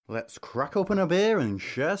Let's crack open a beer and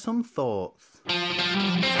share some thoughts.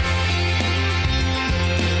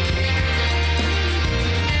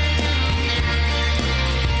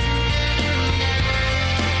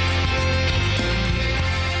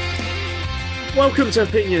 Welcome to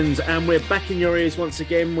Opinions, and we're back in your ears once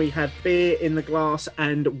again. We have beer in the glass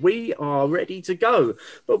and we are ready to go.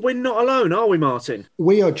 But we're not alone, are we, Martin?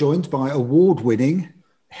 We are joined by award-winning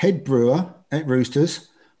head brewer at Roosters,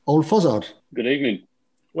 Ol Fozzard. Good evening.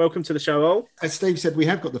 Welcome to the show, Ol. As Steve said, we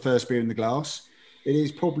have got the first beer in the glass. It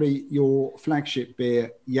is probably your flagship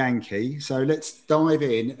beer, Yankee. So let's dive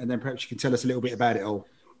in and then perhaps you can tell us a little bit about it all.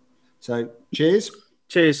 So cheers.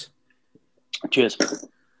 Cheers. Cheers.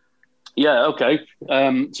 Yeah, okay.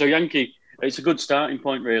 So Yankee, it's a good starting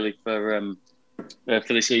point really for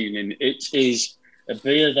this evening. It is a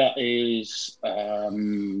beer that is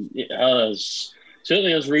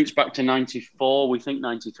certainly has reached back to 94. We think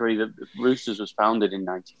 93. The Roosters was founded in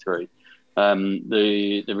 93.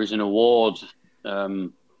 There is an award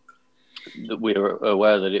that we're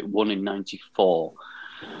aware that it won in 94.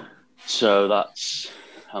 So that's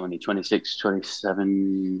how many? 27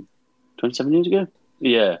 years ago?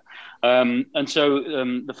 Yeah. And so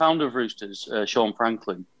the founder of Roosters, Sean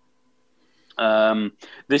Franklin,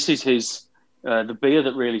 this is his the beer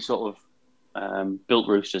that really sort of built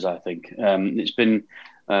Roosters, I think. It's been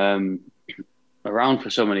around for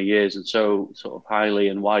so many years and so sort of highly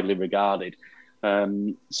and widely regarded.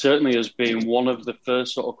 Certainly as being one of the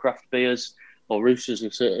first sort of craft beers, or Roosters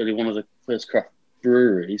was certainly one of the first craft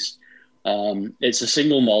breweries. It's a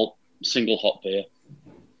single malt, single hop beer,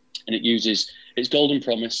 and it's Golden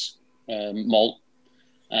Promise malt,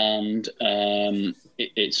 and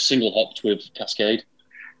it's single hopped with Cascade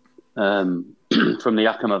from the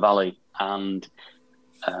Yakima Valley. And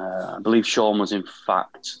I believe Sean was in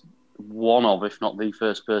fact one of, if not the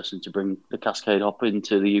first person to bring the Cascade hop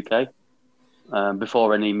into the UK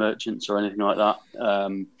before any merchants or anything like that.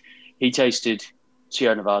 He tasted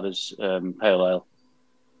Sierra Nevada's pale ale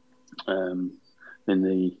in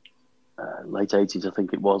the late 80s, I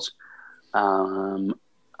think it was. And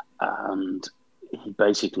he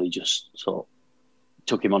basically just sort of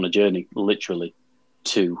took him on a journey, literally,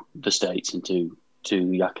 to the States and to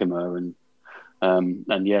Yakima, and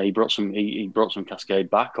yeah, he brought some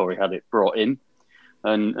Cascade back, or he had it brought in,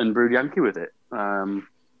 and brewed Yankee with it, and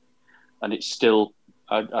it's still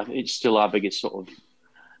our biggest sort of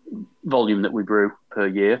volume that we brew per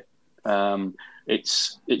year.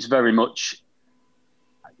 It's very much,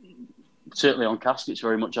 certainly on cask, it's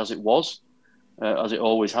very much as it was. As it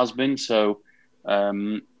always has been. So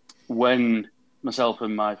when myself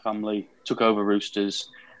and my family took over Roosters,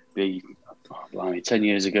 10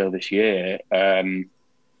 years ago this year,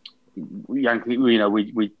 Yankee,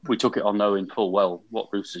 we took it on knowing full well what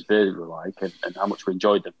Roosters beers were like and how much we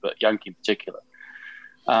enjoyed them, but Yankee in particular.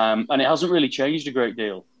 And it hasn't really changed a great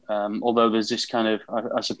deal, although there's this kind of,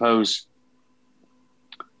 I suppose,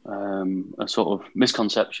 a sort of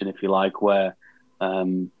misconception, if you like, where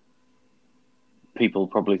people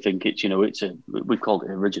probably think we've called it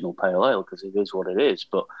original pale ale because it is what it is.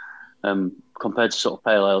 But compared to sort of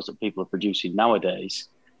pale ales that people are producing nowadays,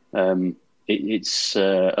 it's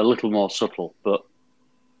a little more subtle. But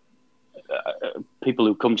people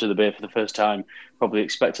who come to the beer for the first time probably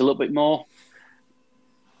expect a little bit more.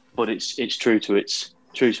 But it's true to its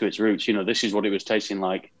roots. This is what it was tasting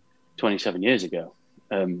like 27 years ago,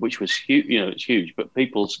 which was huge. It's huge. But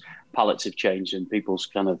people's palates have changed, and people's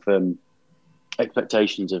kind of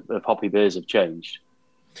expectations of hoppy beers have changed,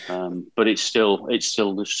 but it's still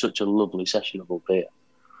such a lovely sessionable beer.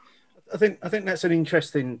 I think that's an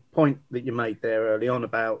interesting point that you made there early on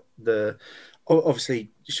about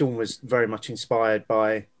obviously Sean was very much inspired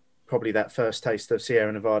by probably that first taste of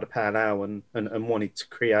Sierra Nevada Pale Ale and wanted to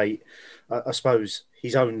create, I suppose,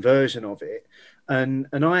 his own version of it. And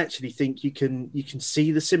I actually think you can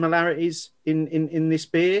see the similarities in this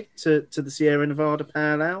beer to the Sierra Nevada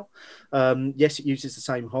Pale Ale. Yes, it uses the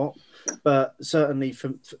same hop, but certainly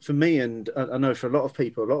for me, and I know for a lot of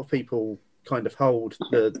people kind of hold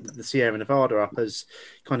the Sierra Nevada up as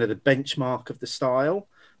kind of the benchmark of the style.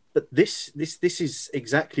 But this is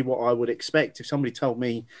exactly what I would expect if somebody told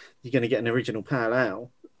me you're going to get an original Pale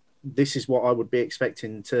Ale. This is what I would be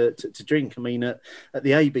expecting to drink. I mean, at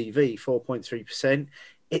the ABV, 4.3%,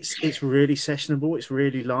 it's really sessionable. It's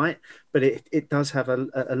really light, but it does have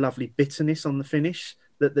a lovely bitterness on the finish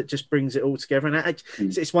that just brings it all together. And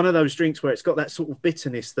it's one of those drinks where it's got that sort of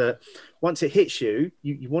bitterness that once it hits you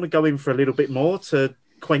want to go in for a little bit more to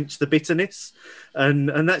quench the bitterness.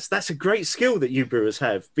 And that's a great skill that you brewers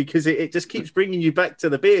have, because it just keeps bringing you back to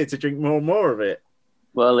the beer to drink more and more of it.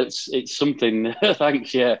 Well, it's something.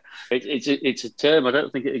 Thanks. Yeah, it's a term. I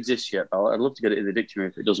don't think it exists yet. I'd love to get it in the dictionary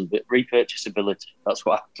if it doesn't. But repurchasability. That's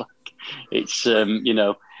what I like. It's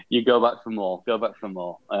you go back for more. Go back for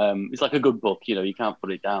more. It's like a good book. You can't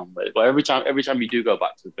put it down. But every time you do go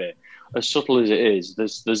back to the beer, as subtle as it is,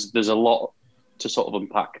 there's a lot to sort of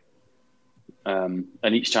unpack. And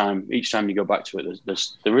each time you go back to it,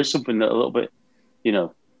 there is something that a little bit,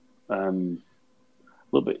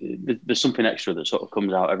 there's something extra that sort of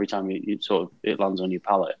comes out every time you sort of it lands on your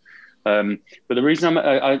palate. But the reason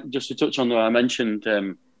I just to touch on that, I mentioned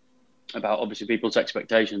about obviously people's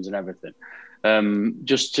expectations and everything.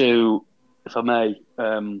 Just to, if I may,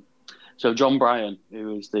 so John Bryan,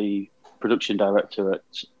 who is the production director at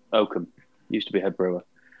Oakham, used to be head brewer.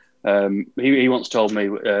 He once told me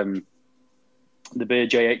the beer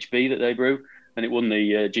JHB that they brew, and it won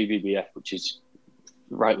the GVBF, which is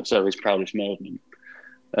rightly so his proudest moment.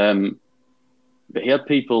 But he had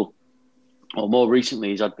people, or more recently,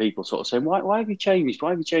 he's had people sort of saying, "Why have you changed? Why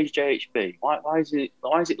have you changed JHB? Why is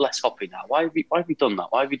it less hoppy now? Why have you done that?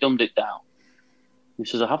 Why have you dumbed it down?" He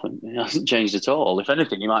says, "I haven't. It hasn't changed at all. If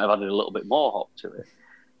anything, you might have added a little bit more hop to it."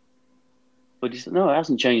 But he said, "No, it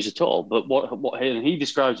hasn't changed at all." But what he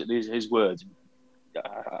describes it in his words.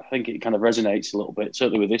 I think it kind of resonates a little bit,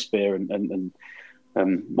 certainly with this beer and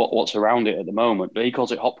what's around it at the moment. But he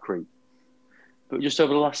calls it hop creep. But just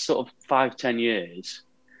over the last sort of 5-10 years,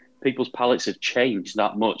 people's palates have changed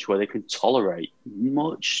that much where they can tolerate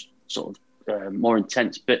much sort of more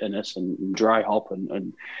intense bitterness and dry hop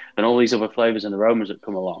and all these other flavours and aromas that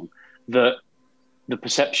come along. That the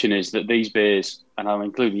perception is that these beers, and I'm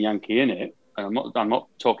including Yankee in it, and I'm not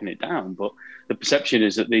talking it down, but the perception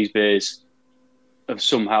is that these beers have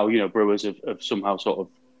somehow, brewers have somehow sort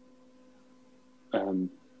of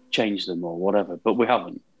changed them or whatever, but we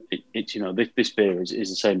haven't. It's this beer is the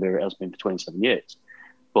same beer it has been for 27 years,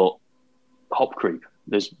 but hop creep.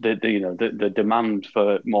 There's the demand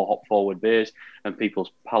for more hop forward beers and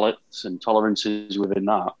people's palates and tolerances within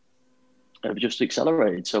that have just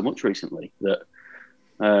accelerated so much recently that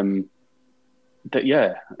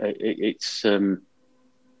it's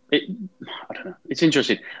I don't know. It's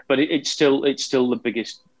interesting, but it's still the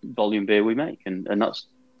biggest volume beer we make, and that's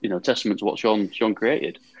testament to what Sean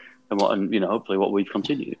created, and hopefully what we've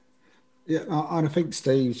continued. Yeah, and I think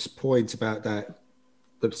Steve's point about that,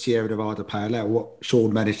 the Sierra Nevada Pale Ale, what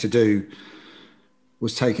Sean managed to do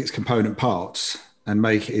was take its component parts and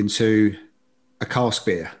make it into a cask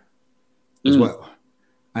beer as well,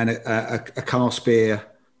 and a cask beer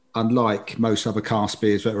unlike most other cask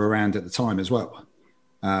beers that were around at the time as well.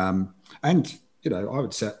 And I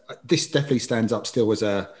would say this definitely stands up still as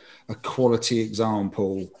a quality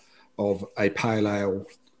example of a pale ale,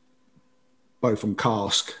 both on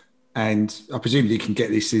cask, and I presume you can get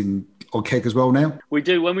this on keg as well now. We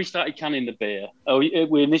do. When we started canning the beer,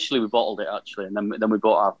 we initially bottled it actually, and then we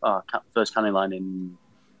bought our first canning line in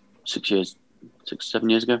 6 years ago.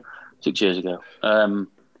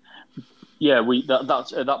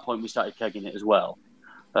 That's at that point we started kegging it as well.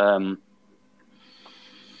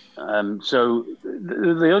 So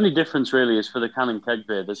the only difference really is for the can and keg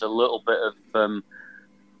beer, there's a little bit of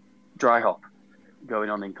dry hop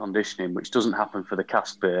going on in conditioning, which doesn't happen for the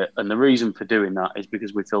cask beer. And the reason for doing that is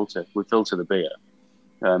because we filter the beer.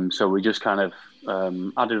 So we just kind of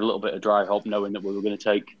added a little bit of dry hop, knowing that we were going to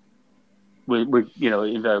take, we're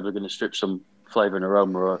invariably going to strip some flavour and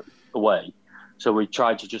aroma away. So we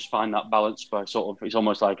tried to just find that balance by sort of, it's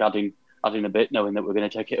almost like adding a bit, knowing that we're going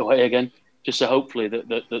to take it away again. Just so hopefully that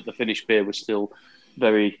the finished beer was still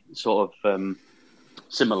very sort of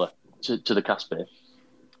similar to the cask beer.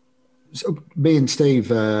 So me and Steve,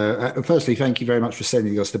 firstly, thank you very much for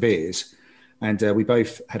sending us the beers. And we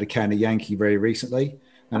both had a can of Yankee very recently.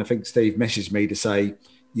 And I think Steve messaged me to say,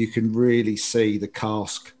 you can really see the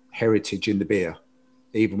cask heritage in the beer,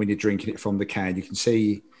 even when you're drinking it from the can. You can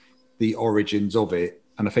see the origins of it.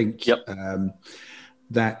 And I think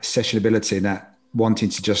that sessionability and that wanting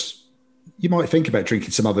to just, you might think about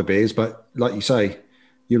drinking some other beers, but like you say,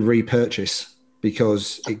 you'll repurchase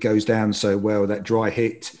because it goes down so well. That dry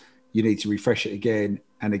hit, you need to refresh it again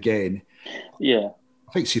and again. Yeah,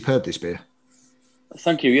 I think superb, this beer.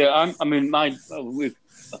 Thank you. Yeah, I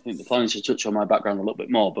think the plan is to touch on my background a little bit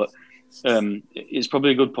more, but it's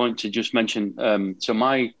probably a good point to just mention. So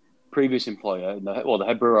my previous employer, the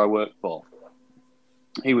head brewer I worked for,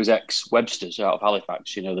 he was ex-Webster's out of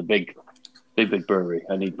Halifax. The big brewery,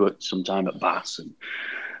 and he'd worked some time at Bass.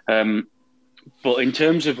 But in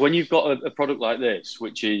terms of when you've got a product like this,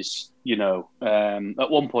 which is, at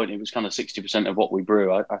one point it was kind of 60% of what we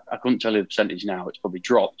brew. I couldn't tell you the percentage now. It's probably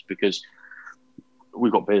dropped because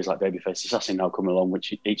we've got beers like Babyface Assassin now coming along,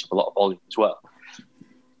 which eats up a lot of volume as well.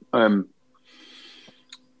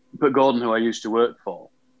 But Gordon, who I used to work for,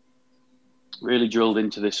 really drilled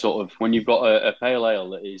into this sort of, when you've got a pale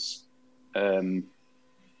ale that is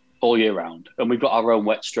all year round, and we've got our own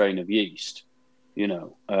wet strain of yeast,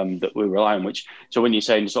 that we rely on, so when you're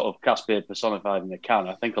saying sort of cask beer personified in a can,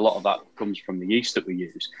 I think a lot of that comes from the yeast that we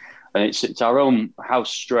use. And it's our own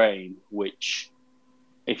house strain, which,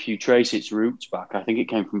 if you trace its roots back, I think it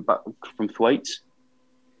came from Thwaites.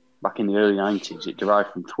 Back in the early 90s, it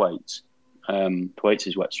derived from Thwaites. Thwaites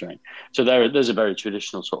is wet strain. So there's a very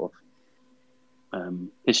traditional sort of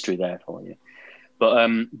history there for you.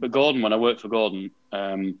 But Gordon, when I worked for Gordon,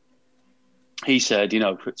 he said,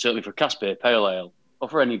 certainly for cask beer, pale ale, or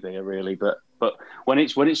for any beer really, but when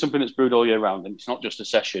it's something that's brewed all year round, and it's not just a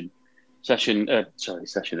seasonal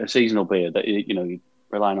beer that you're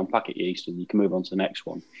relying on packet yeast and you can move on to the next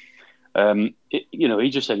one. He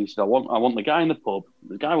just said, I want the guy in the pub,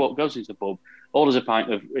 the guy what goes into the pub, orders a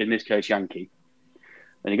pint of, in this case, Yankee,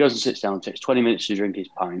 and he goes and sits down, takes 20 minutes to drink his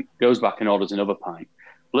pint, goes back and orders another pint.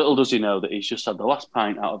 Little does he know that he's just had the last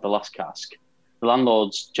pint out of the last cask. The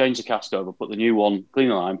landlord's changed the cask over, put the new one, clean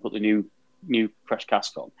the line, put the new fresh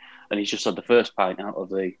cask on, and he's just had the first pint out of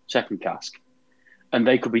the second cask. And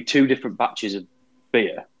they could be two different batches of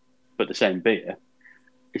beer, but the same beer.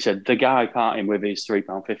 He said, the guy partying with his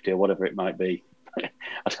 £3.50 or whatever it might be. I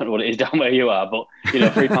don't know what it is down where you are, but,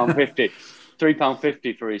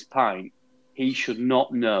 £3.50 for his pint. He should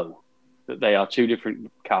not know that they are two different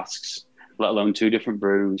casks, let alone two different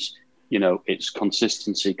brews. It's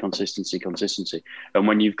consistency. And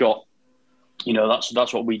when you've got,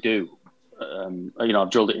 that's what we do. I've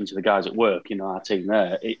drilled it into the guys at work, our team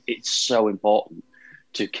there. It's so important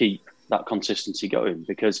to keep that consistency going,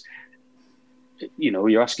 because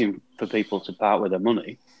you're asking for people to part with their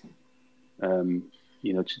money, to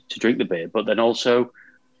drink the beer, but then also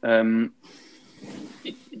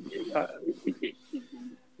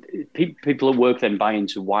people at work then buy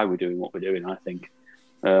into why we're doing what we're doing. I think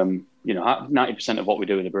 90% of what we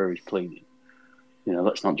do in the brewery is cleaning.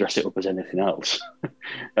 Let's not dress it up as anything else.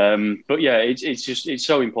 But yeah, it's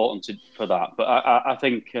so important for that. But I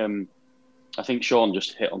think Sean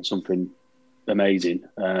just hit on something amazing.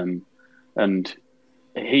 And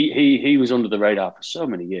he was under the radar for so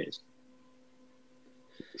many years.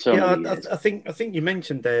 I think you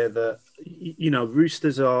mentioned there that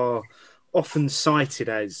Roosters are often cited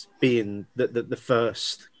as being the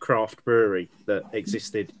first craft brewery that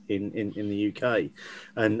existed in the UK,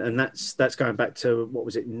 and that's going back to, what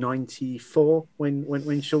was it, 94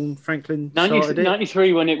 when Sean Franklin started it?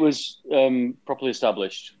 93 when it was properly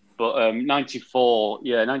established, but 94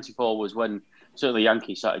 was when certainly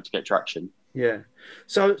Yankee started to get traction. Yeah.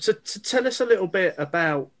 So tell us a little bit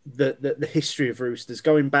about the history of Roosters,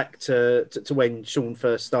 going back to when Sean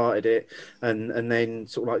first started it, and then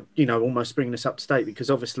sort of like, almost bringing us up to date,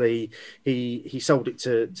 because obviously he sold it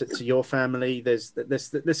to your family. There's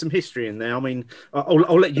some history in there. I mean,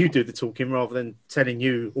 I'll let you do the talking rather than telling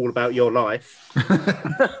you all about your life.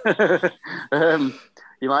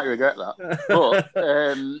 You might regret that. But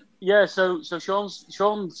so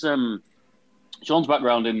Sean's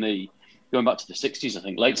background going back to the 60s, I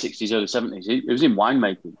think, late 60s, early 70s, he was in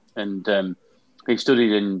winemaking, and he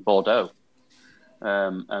studied in Bordeaux.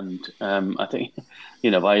 I think,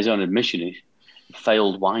 by his own admission, he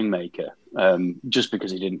failed winemaker just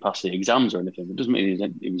because he didn't pass the exams or anything. It doesn't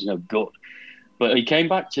mean he was no good. But he came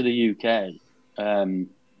back to the UK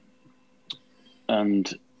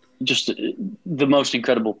and just the most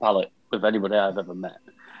incredible palate of anybody I've ever met.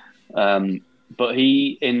 But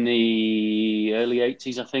he, in the early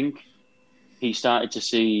 80s, I think, he started to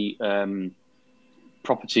see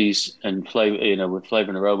properties and flavor, with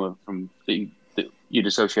flavor and aroma that you'd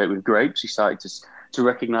associate with grapes. He started to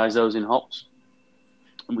recognise those in hops,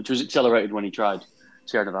 which was accelerated when he tried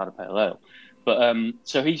Sierra Nevada Pale Ale. But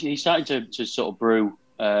so he started to sort of brew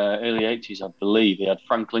early 80s, I believe. He had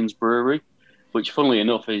Franklin's Brewery, which, funnily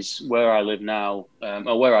enough, is where I live now,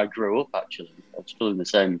 or where I grew up, actually. I'm still in the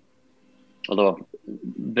same, although I've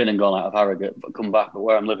been and gone out of Harrogate, but come back. But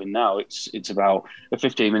where I'm living now, it's about a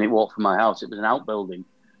 15-minute walk from my house. It was an outbuilding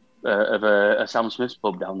of a Sam Smith's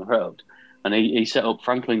pub down the road. And he set up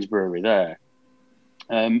Franklin's Brewery there.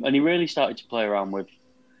 And he really started to play around with,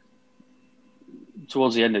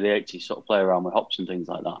 towards the end of the 80s, sort of play around with hops and things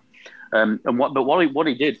like that. What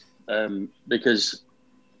he did, because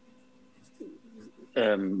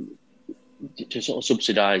to sort of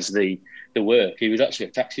subsidise the work, he was actually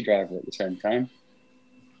a taxi driver at the same time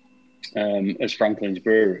as Franklin's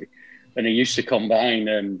Brewery, and he used to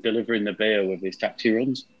combine delivering the beer with his taxi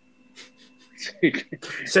runs.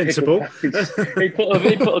 Sensible. He'd put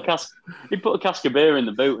a cask of beer in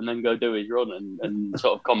the boot and then go do his run and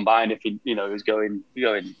sort of combine if he was going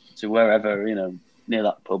to wherever near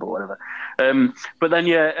that pub or whatever. But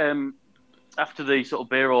then after the sort of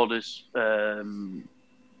beer orders announcement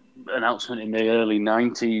in the early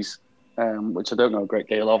 90s, which I don't know a great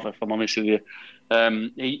deal of, if I'm honest with you,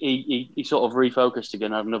 he sort of refocused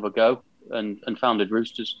again, had another go, and founded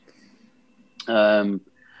Roosters.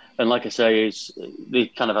 And like I say, they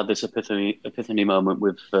kind of had this epiphany moment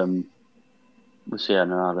with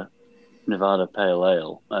Sierra Nevada Pale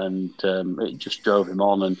Ale, and it just drove him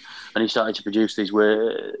on, and he started to produce these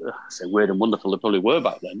weird and wonderful. They probably were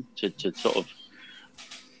back then to sort of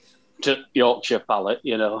to Yorkshire palate,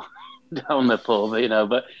 down the pub,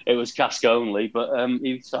 but it was cask only. But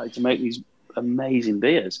he started to make these amazing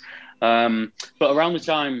beers. But around the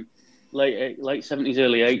time, late 70s,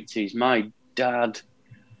 early 80s, my dad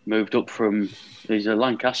moved up from, he's a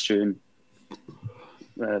Lancastrian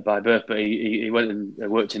by birth, but he went and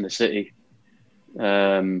worked in the city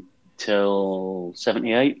till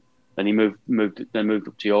 78, and he moved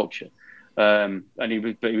up to Yorkshire. And he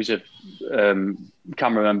was a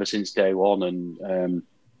camera member since day one, and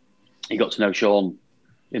he got to know Sean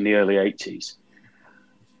in the early 80s.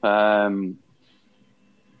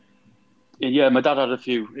 Yeah, my dad had a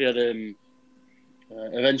few. He had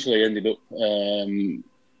eventually ended up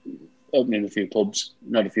opening a few pubs.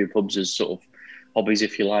 Not a few pubs as sort of hobbies,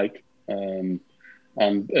 if you like, and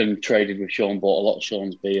traded with Sean. Bought a lot of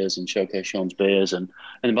Sean's beers and showcased Sean's beers. And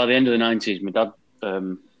by the end of the 90s, my dad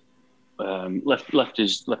left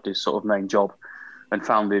his sort of main job and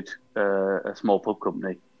founded a small pub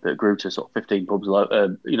company that grew to sort of 15 pubs,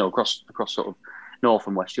 across sort of North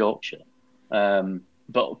and West Yorkshire.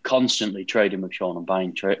 But constantly trading with Sean and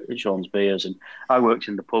buying Sean's beers. And I worked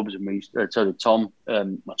in the pubs, and so did Tom,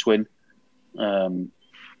 my twin.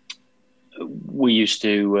 We used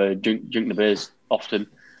to drink the beers often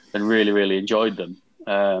and really, really enjoyed them.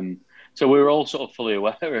 So we were all sort of fully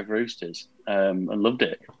aware of Roosters and loved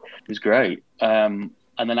it. It was great. And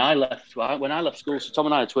then when I left school, so Tom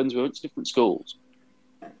and I are twins, we went to different schools,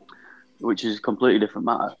 which is a completely different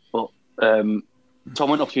matter. But Tom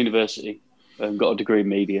went off to university and got a degree in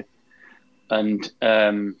media. And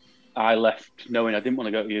I left knowing I didn't want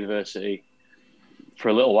to go to university. For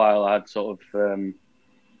a little while, I had sort of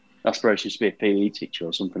aspirations to be a PE teacher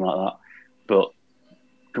or something like that. But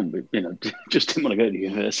just didn't want to go to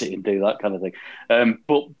university and do that kind of thing.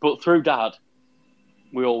 But through Dad,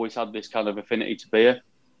 we always had this kind of affinity to beer.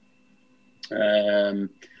 And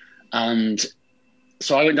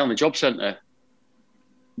so I went down the job centre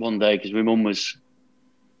one day because my mum was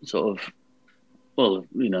sort of, well,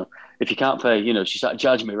 if you can't pay, she started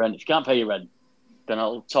charging me rent. If you can't pay your rent, then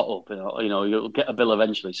I'll tot up, you'll get a bill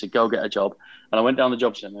eventually. So go get a job. And I went down the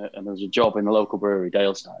job centre, and there was a job in the local brewery,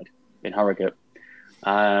 Daleside, in Harrogate.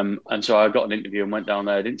 And so I got an interview and went down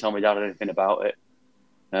there. I didn't tell my dad anything about it.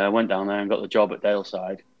 Went down there and got the job at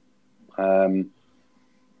Daleside. And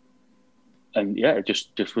yeah,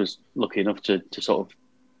 just was lucky enough to sort of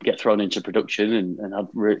get thrown into production and had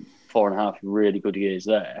 4.5 really good years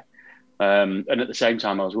there. And at the same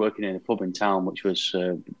time, I was working in a pub in town, which was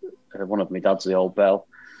one of my dad's, the Old Bell.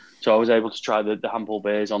 So I was able to try the handful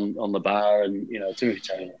beers on the bar, and to be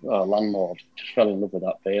fair, landlord, just fell in love with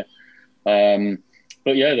that beer.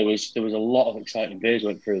 But yeah, there was a lot of exciting beers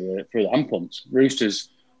went through the hand pumps. Roosters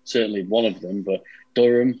certainly one of them, but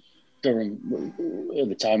Durham at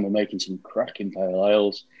the time were making some cracking pale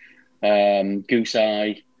ales. Goose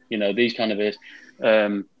Eye, these kind of beers,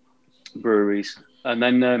 breweries. And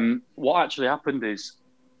then what actually happened is,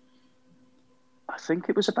 I think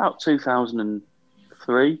it was about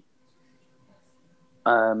 2003.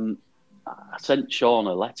 I sent Sean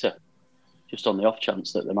a letter just on the off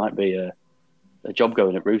chance that there might be a job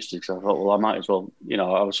going at Roosters, because I thought, well, I might as well,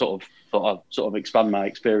 I was thought I'd sort of expand my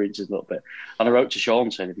experiences a little bit. And I wrote to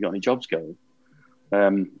Sean saying, have you got any jobs going?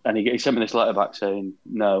 And he sent me this letter back saying,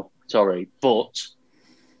 no, sorry, but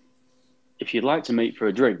if you'd like to meet for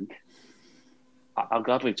a drink, I'll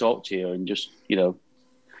gladly talk to you and just,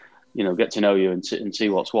 get to know you and see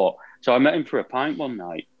what's what. So I met him for a pint one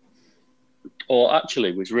night. Or actually,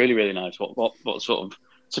 it was really, really nice. What sort of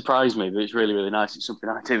surprised me, but it's really, really nice. It's something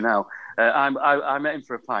I do now. I met him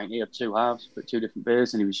for a pint. He had 2 halves, but 2 different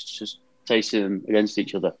beers, and he was just tasting them against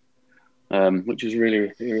each other, which was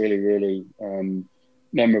really, really, really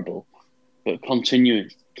memorable. But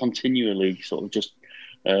continually sort of just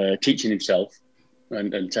teaching himself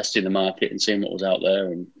and testing the market and seeing what was out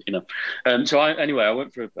there, and so I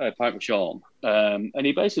went for a pint with Sean, and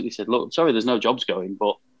he basically said, "Look, sorry, there's no jobs going,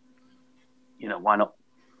 but why not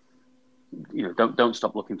don't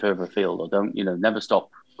stop looking further afield, or don't, never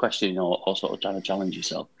stop questioning or sort of trying to challenge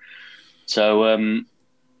yourself. So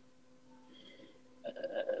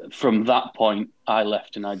from that point, I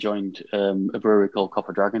left and I joined a brewery called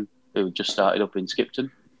Copper Dragon, who just started up in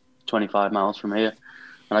Skipton, 25 miles from here.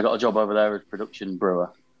 And I got a job over there as production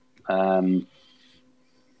brewer.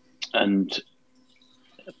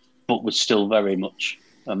 But was still very much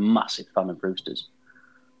a massive fan of Roosters.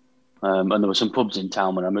 And there were some pubs in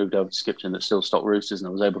town when I moved over to Skipton that still stocked Roosters, and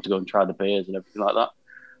I was able to go and try the beers and everything like that.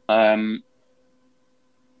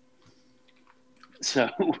 So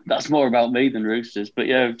that's more about me than Roosters. But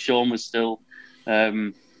yeah, Sean was still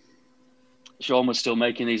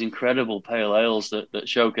making these incredible pale ales that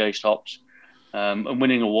showcased hops and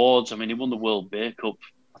winning awards. I mean, he won the World Beer Cup,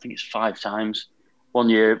 I think it's 5 times. One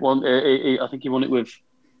year, I think he won it with,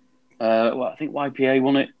 I think YPA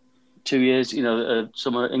won it 2 years,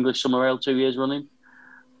 English Summer Ale 2 years running.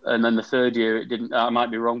 And then the third year it didn't, I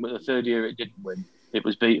might be wrong, but the third year it didn't win. It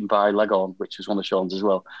was beaten by Leghorn, which was one of Sean's as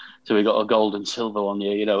well. So we got a gold and silver one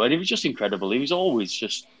year, and it was just incredible. He was always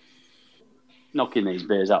just knocking these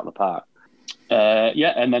beers out of the park.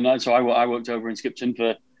 And then so I worked over in Skipton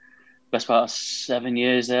for best part of 7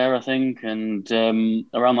 years there, I think. And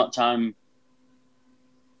around that time,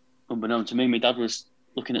 unbeknown to me, my dad was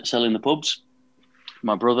looking at selling the pubs.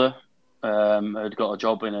 My brother had got a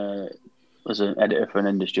job as an editor for an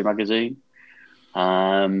industry magazine.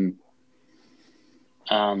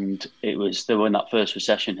 And it was, they were in that first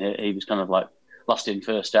recession hit, he was kind of like last in,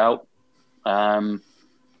 first out.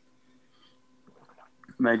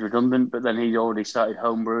 Made redundant, but then he'd already started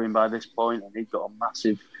home brewing by this point, and he'd got a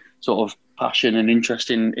massive sort of passion and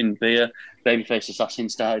interest in beer. Babyface Assassin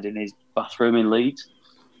started in his bathroom in Leeds.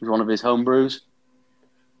 It was one of his home brews.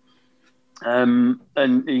 And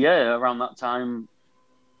yeah, around that time,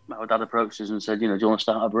 my dad approached us and said, do you want to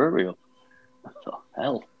start a brewery up? I thought,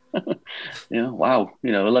 hell. Wow.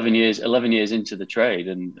 11 years into the trade,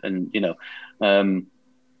 and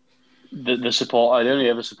the support, the only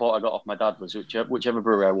ever support I got off my dad was whichever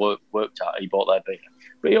brewery I worked at, he bought their beer.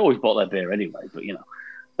 But he always bought their beer anyway. But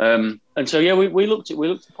and so yeah, we looked at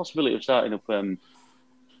the possibility of starting up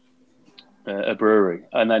a brewery,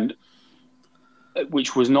 and then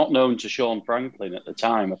which was not known to Sean Franklin at the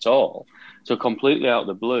time at all. So completely out of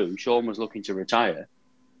the blue, Sean was looking to retire,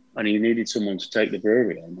 and he needed someone to take the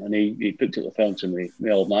brewery on. And he picked up the phone to me, my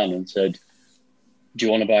old man, and said, "Do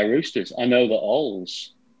you want to buy Roosters? I know that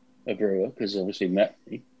All's a brewer," because obviously met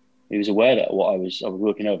me. He was aware that I was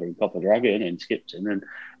working over in Copper Dragon in Skipton, and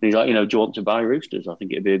he's like, "Do you want to buy Roosters? I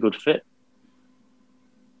think it'd be a good fit."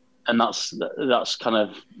 And that's kind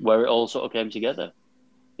of where it all sort of came together.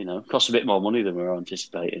 Cost a bit more money than we were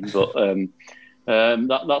anticipating, but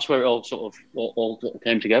that's where it all sort of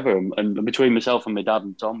came together. And between myself and my dad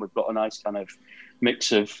and Tom, we've got a nice kind of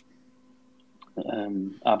mix of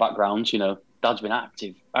our backgrounds. Dad's been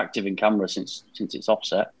active in camera since its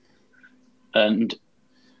offset, and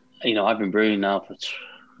I've been brewing now for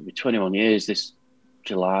 21 years this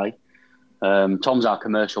July. Tom's our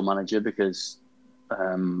commercial manager because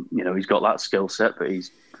he's got that skill set, but he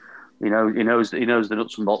knows the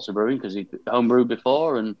nuts and bolts of brewing because he homebrewed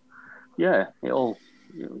before, and yeah, it all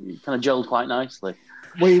kind of gelled quite nicely.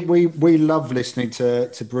 We love listening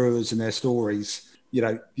to brewers and their stories.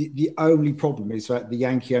 The only problem is that the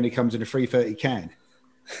Yankee only comes in a 330 can,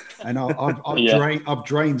 and I've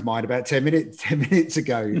drained mine about 10 minutes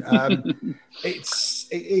ago. It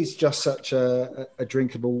is just such a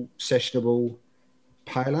drinkable, sessionable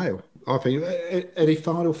pale ale. I think. Any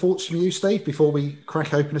final thoughts from you, Steve, before we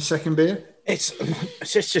crack open a second beer? It's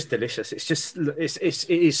just delicious. It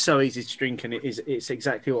is so easy to drink, and it's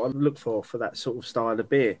exactly what I look for that sort of style of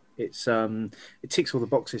beer. It ticks all the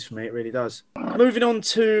boxes for me. It really does. Moving on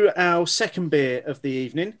to our second beer of the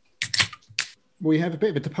evening. We have a bit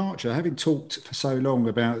of a departure. Having talked for so long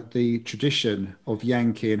about the tradition of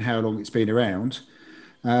Yankee and how long it's been around,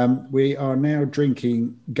 we are now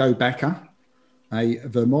drinking Go Backer, a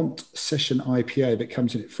Vermont Session IPA that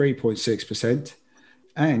comes in at 3.6%.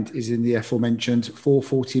 and is in the aforementioned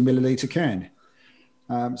 440 milliliter can.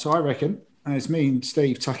 So I reckon, as me and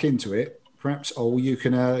Steve tuck into it, perhaps, you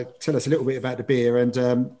can tell us a little bit about the beer and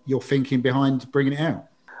your thinking behind bringing it out.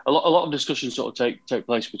 A lot of discussions sort of take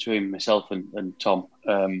place between myself and Tom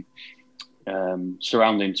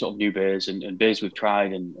surrounding sort of new beers and beers we've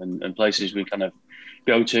tried and places we kind of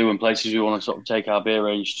go to and places we want to sort of take our beer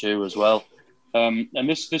range to as well. And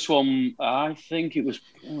this one, I think it was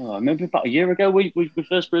maybe about a year ago we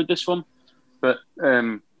first brewed this one, but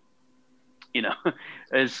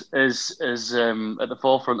as at the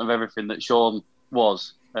forefront of everything that Sean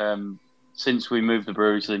was, since we moved the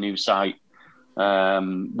brewery to the new site,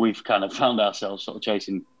 we've kind of found ourselves sort of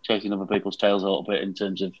chasing other people's tails a little bit in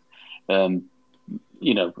terms of,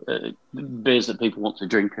 beers that people want to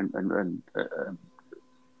drink and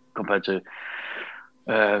compared to,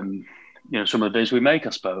 some of the beers we make, I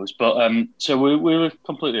suppose. But so we were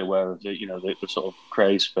completely aware of the sort of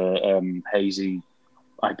craze for hazy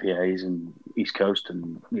IPAs and East Coast,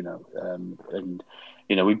 and we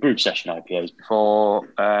brewed session IPAs before.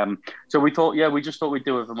 So we just thought we'd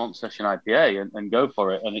do a Vermont session IPA and go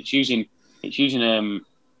for it. And it's using a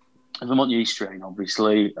Vermont yeast strain,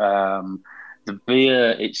 obviously. The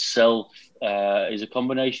beer itself is a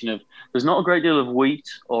combination of. There's not a great deal of wheat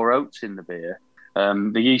or oats in the beer.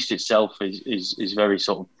 The yeast itself is very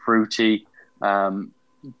sort of fruity. The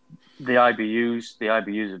IBUs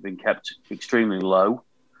have been kept extremely low,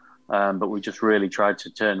 but we just really tried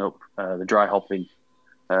to turn up the dry hopping,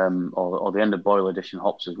 or the end of boil edition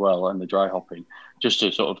hops as well, and the dry hopping, just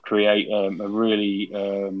to sort of create a really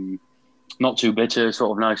not too bitter,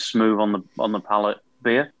 sort of nice, smooth on the palate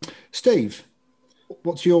beer. Steve,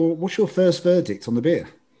 what's your first verdict on the beer?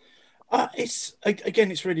 It's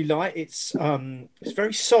really light. It's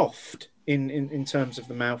very soft in terms of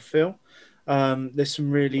the mouthfeel. There's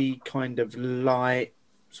some really kind of light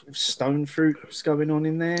sort of stone fruits going on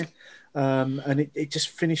in there, and it just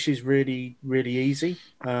finishes really, really easy.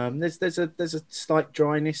 There's a slight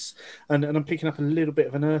dryness, and I'm picking up a little bit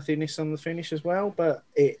of an earthiness on the finish as well. But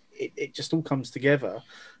it just all comes together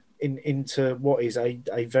into what is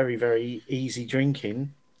a very, very easy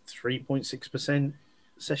drinking 3.6%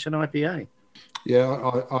 session IPA. Yeah,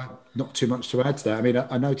 I not too much to add to that. I mean,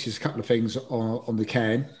 I noticed a couple of things on the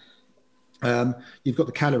can. You've got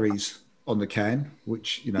the calories on the can,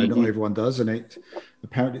 which not everyone does, and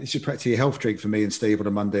apparently this is practically a health drink for me and Steve on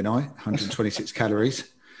a Monday night. 126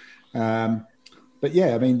 calories. But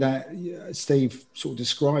yeah, I mean that Steve sort of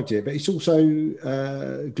described it, but it's also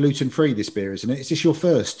gluten free. This beer, isn't it? Is this your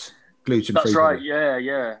first gluten free? That's right. Beer?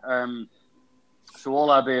 Yeah. So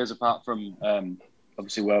all our beers, apart from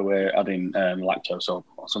obviously where we're adding lactose or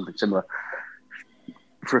something similar,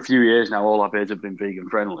 for a few years now, all our beers have been vegan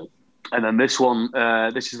friendly. And then this one,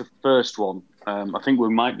 this is the first one. I think we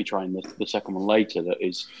might be trying the second one later. That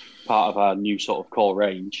is part of our new sort of core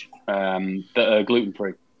range that are gluten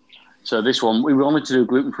free. So this one, we wanted to do a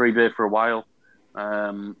gluten-free beer for a while,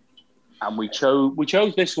 and we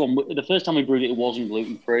chose this one. The first time we brewed it, it wasn't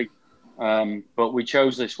gluten-free, but we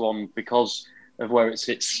chose this one because of where it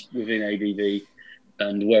sits within ABV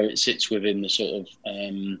and where it sits within the sort of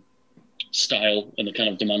style and the kind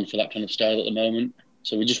of demand for that kind of style at the moment.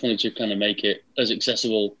 So we just wanted to kind of make it as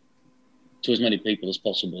accessible to as many people as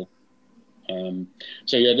possible.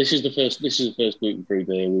 So yeah, this is the first gluten-free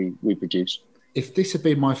beer we produced. If this had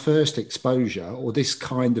been my first exposure, or this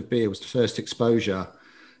kind of beer was the first exposure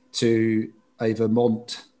to a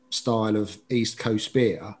Vermont style of East Coast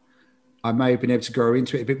beer, I may have been able to grow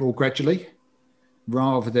into it a bit more gradually,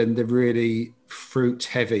 rather than the really fruit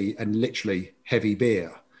heavy and literally heavy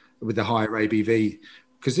beer with the higher ABV,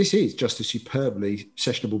 because this is just a superbly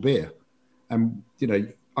sessionable beer. And,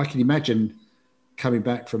 I can imagine coming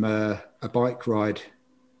back from a bike ride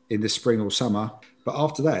in the spring or summer, but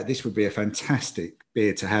after that, this would be a fantastic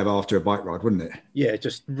beer to have after a bike ride, wouldn't it? Yeah,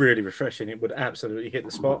 just really refreshing. It would absolutely hit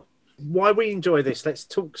the spot. Why we enjoy this, let's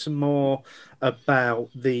talk some more about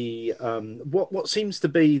the what seems to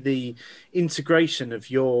be the integration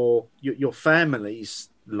of your family's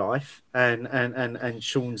life and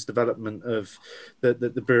Sean's development of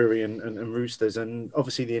the brewery and Roosters, and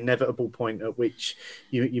obviously the inevitable point at which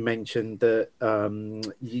you mentioned that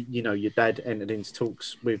your dad entered into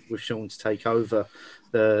talks with Sean to take over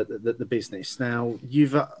the business. Now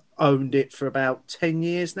you've owned it for about 10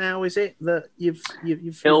 years now, is it that you've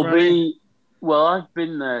it'll be well, I've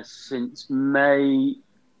been there since May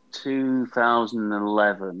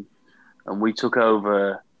 2011 and we took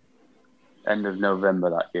over end of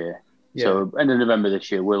November that year. Yeah. So end of November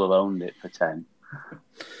this year, we'll have owned it for 10.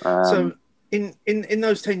 So in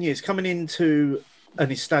those 10 years, coming into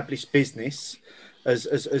an established business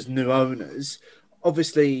as new owners,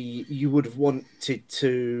 obviously you would have wanted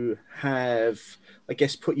to have, I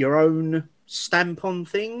guess, put your own stamp on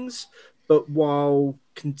things, but while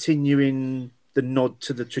continuing the nod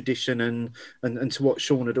to the tradition and to what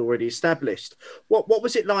Sean had already established. What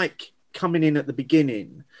was it like coming in at the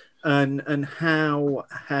beginning? And how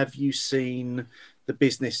have you seen the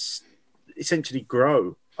business essentially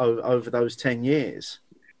grow over those 10 years?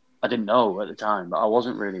 I didn't know at the time, but I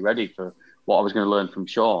wasn't really ready for what I was going to learn from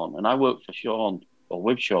Sean. And I worked with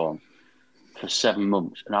Sean for 7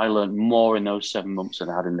 months, and I learned more in those 7 months than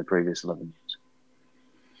I had in the previous 11 years.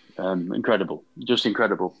 Incredible, just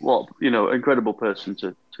incredible. What incredible person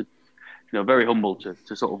to very humble to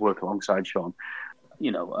sort of work alongside Sean.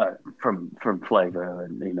 From flavour,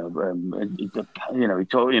 and he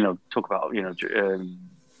talk about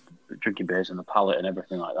drinking beers and the palate and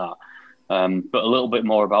everything like that. But a little bit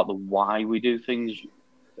more about the why we do things,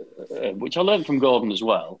 which I learned from Gordon as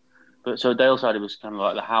well. But so Dale side, it was kind of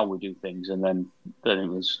like the how we do things, and then it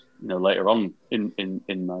was later on in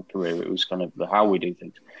my career, it was kind of the how we do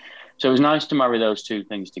things. So it was nice to marry those two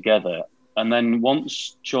things together. And then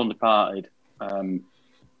once Sean departed, and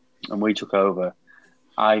we took over,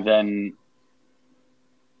 I then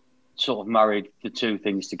sort of married the two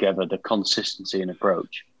things together: the consistency and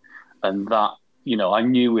approach, and that I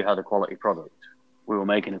knew we had a quality product. We were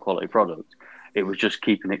making a quality product. It was just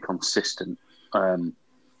keeping it consistent.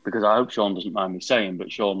 Because I hope Sean doesn't mind me saying,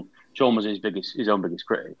 but Sean was his own biggest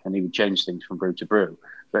critic, and he would change things from brew to brew.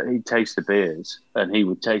 But he'd taste the beers, and he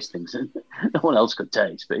would taste things that no one else could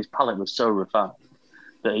taste. But his palate was so refined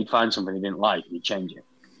that he'd find something he didn't like and he'd change it.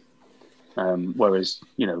 Whereas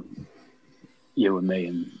you and me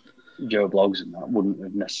and Joe Bloggs and that wouldn't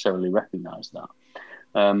have necessarily recognised that.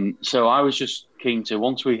 So I was just keen to,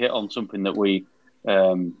 once we hit on something that we,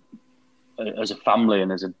 as a family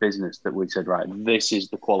and as a business, that we said, right, this is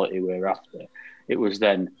the quality we're after. It was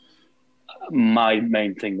then, my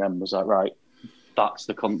main thing then was like, right,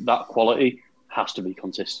 that quality has to be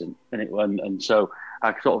consistent. And so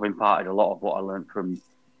I sort of imparted a lot of what I learned from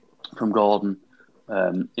Gordon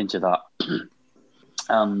into that.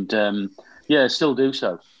 And still do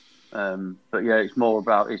so. But yeah,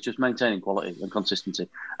 it's just maintaining quality and consistency.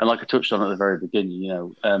 And like I touched on at the very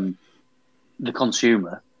beginning, the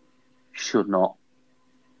consumer should not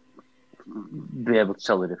be able to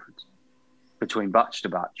tell the difference between batch to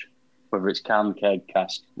batch, whether it's can, keg,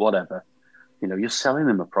 cask, whatever. You're selling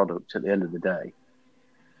them a product at the end of the day.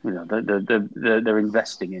 They're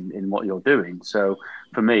investing in what you're doing. So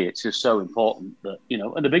for me, it's just so important that,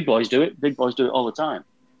 and the big boys do it. Big boys do it all the time,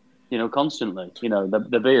 constantly.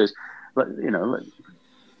 The beers, but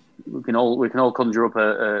we can all conjure up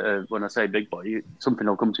a when I say big boy, something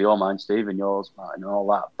will come to your mind, Steve, and yours, mine, and all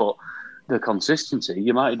that. But the consistency,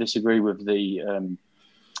 you might disagree with the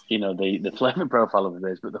the flavour profile of the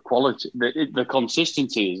beers, but the quality, the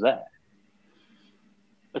consistency is there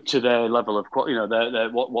to their level of their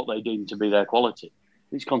what they deem to be their quality.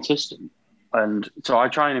 It's consistent, and so I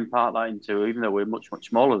try and impart that into, even though we're much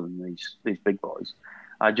smaller than these big boys,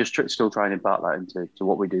 I just still try and impart that into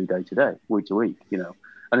what we do day to day, week to week,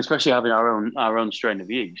 and especially having our own strain of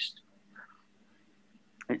yeast.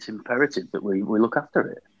 It's imperative that we look after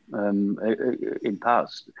it. In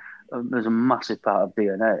parts, there's a massive part of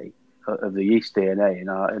DNA, of the yeast DNA in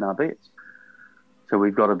our beers. So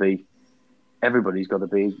we've got to be, everybody's got to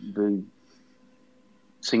be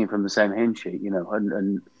singing from the same hymn sheet,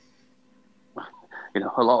 and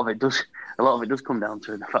a lot of it does come down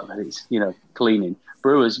to the fact that it's cleaning.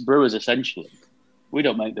 Brewers essentially, we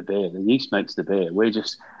don't make the beer; the yeast makes the beer.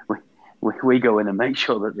 We go in and make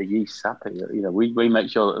sure that the yeast's happy. We make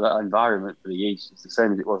sure that environment for the yeast is the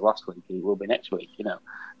same as it was last week. It will be next week.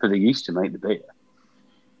 For the yeast to make the beer.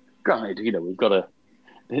 Granted, we've got to.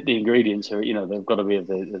 The ingredients are, they've got to be of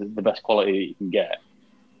the best quality that you can get.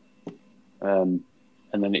 And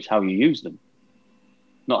then it's how you use them.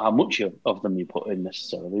 Not how much of them you put in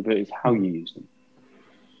necessarily, but it's how you use them.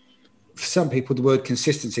 For some people, the word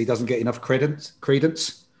consistency doesn't get enough credence.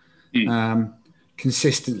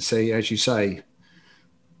 Consistency, as you say,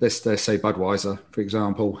 let's say Budweiser, for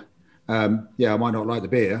example. I might not like the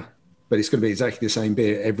beer, but it's going to be exactly the same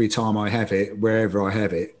beer every time I have it, wherever I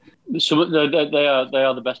have it. So they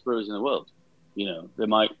are the best brewers in the world. They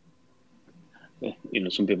might,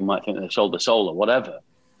 some people might think they sold the soul or whatever,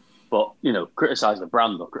 but criticize the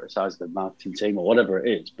brand or criticize the marketing team or whatever it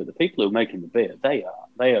is. But the people who are making the beer, they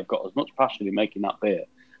have got as much passion in making that beer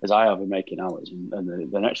as I have in making ours, and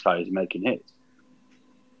the next guy is making his.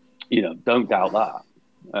 Don't doubt that.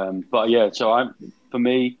 But so for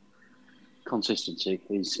me, consistency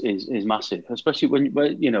is massive, especially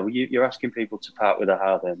when you're asking people to part with a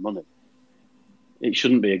hard-earned money. It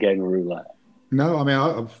shouldn't be a game of roulette. No, I mean,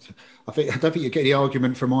 I don't think you get the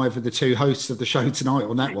argument from either the two hosts of the show tonight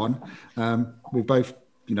on that one. We've both,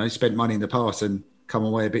 spent money in the past and come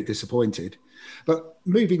away a bit disappointed. But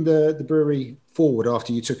moving the brewery forward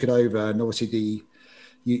after you took it over, and obviously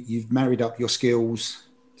you've married up your skills,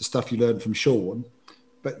 the stuff you learned from Sean.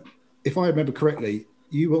 But if I remember correctly,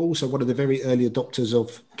 you were also one of the very early adopters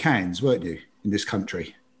of cans, weren't you, in this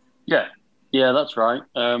country? Yeah, that's right.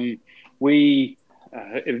 The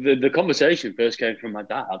conversation first came from my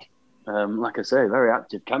dad. Like I say, very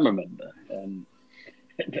active camera member.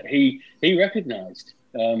 he recognised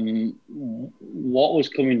what was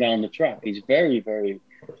coming down the track. He's very, very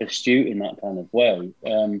astute in that kind of way.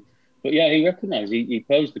 But yeah, he recognised. He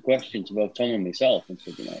posed the question to both Tom and myself and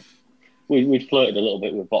said, we'd flirted a little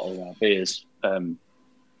bit with bottling our beers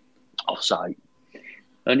off site.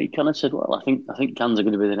 And he kind of said, "Well, I think cans are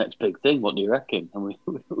going to be the next big thing. What do you reckon?" And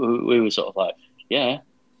we were sort of like, "Yeah,"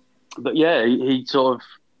 but yeah, he sort of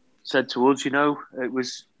said to us, it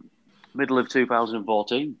was middle of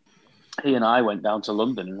 2014. He and I went down to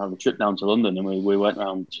London and had a trip down to London, and we went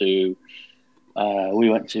round to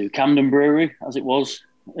Camden Brewery, as it was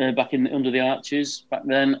back under the arches back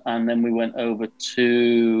then, and then we went over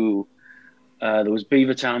to there was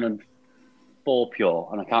Beavertown and Four Pure,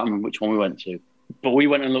 and I can't remember which one we went to. But we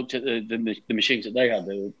went and looked at the machines that they had.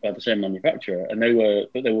 They were by the same manufacturer, and they were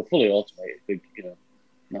fully automated, big,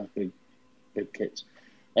 nice big kits.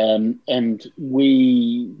 And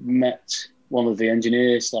we met one of the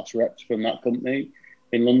engineers / reps from that company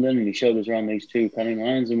in London, and he showed us around these two canning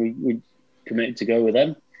lines, and we committed to go with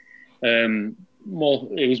them.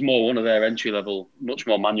 It was more one of their entry level, much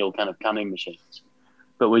more manual kind of canning machines.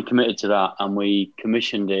 But we committed to that, and we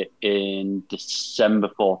commissioned it in December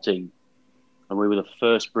 14. And we were the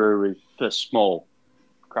first small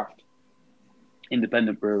craft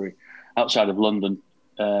independent brewery outside of London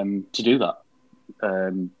to do that.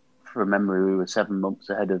 From memory, we were 7 months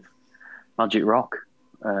ahead of Magic Rock.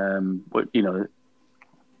 But and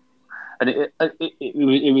it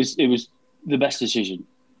was the best decision.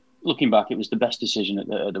 Looking back, it was the best decision at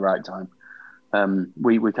the right time.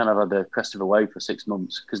 We kind of had the crest of a wave for 6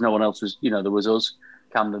 months because no one else was. There was us,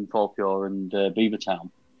 Camden, Four Pure, and Beavertown.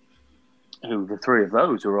 Who the three of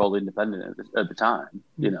those were all independent at the time,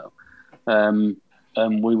 and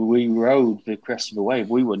we rode the crest of the wave.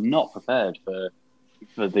 We were not prepared for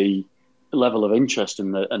the level of interest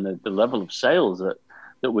and the level of sales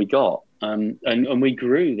that we got, and we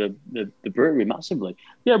grew the brewery massively.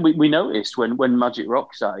 Yeah, we noticed when Magic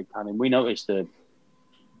Rock started canning, we noticed a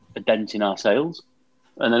dent in our sales,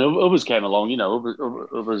 and then others came along.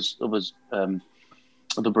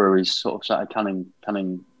 Other breweries sort of started canning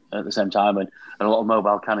at the same time, and a lot of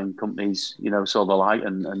mobile canning companies, saw the light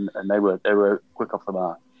and they were quick off the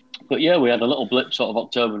mark. But yeah, we had a little blip sort of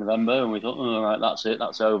October, November, and we thought, all right, that's it,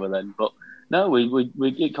 that's over then. But no,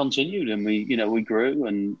 it continued, and we grew,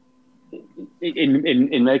 and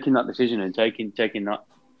in making that decision and taking the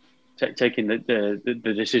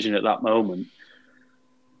decision at that moment,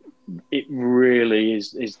 it really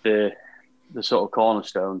is the sort of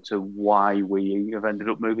cornerstone to why we have ended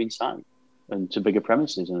up moving site and to bigger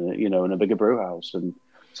premises and and a bigger brew house. And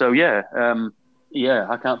so I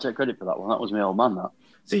can't take credit for that one. That was my old man. That.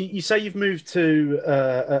 So you say you've moved to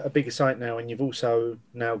a bigger site now, and you've also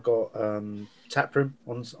now got taproom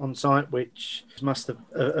on site, which must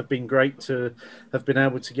have been great to have been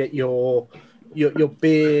able to get your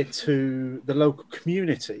beer to the local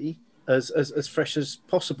community as fresh as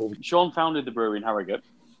possible. Sean founded the brewery in Harrogate,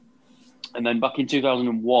 and then back in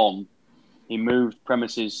 2001. He moved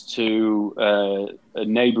premises to a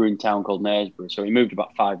neighbouring town called Knaresborough. So he moved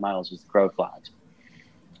about 5 miles as the crow flies.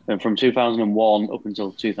 And from 2001 up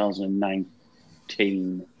until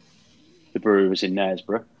 2019, the brewery was in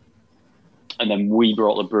Knaresborough. And then we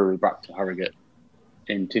brought the brewery back to Harrogate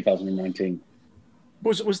in 2019.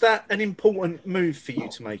 Was that an important move for you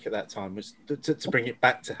to make at that time? Was to bring it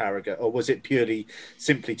back to Harrogate, or was it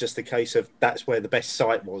simply just a case of that's where the best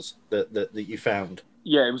site was that you found?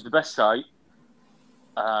 Yeah, it was the best site.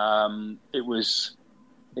 It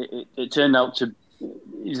turned out to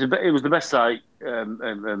it was the best site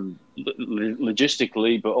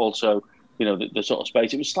logistically, but also the sort of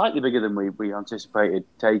space. It was slightly bigger than we anticipated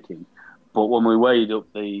taking, but when we weighed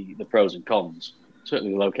up the pros and cons,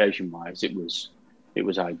 certainly location wise, it was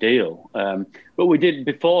ideal. But we did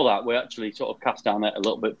before that. We actually sort of cast our net a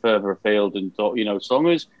little bit further afield and thought, so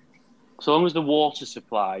long as the water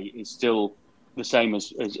supply is still the same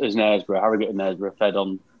as Knaresborough, Harrogate and Knaresborough fed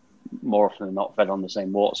on more often than not fed on the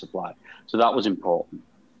same water supply. So that was important.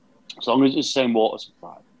 As long as it's the same water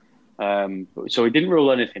supply. So we didn't rule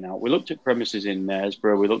anything out. We looked at premises in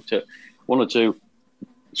Knaresborough. We looked at one or two,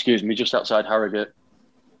 just outside Harrogate.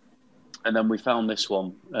 And then we found this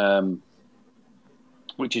one,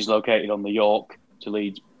 which is located on the York to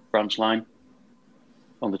Leeds branch line,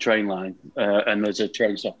 on the train line. And there's a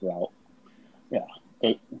train stop route. Yeah,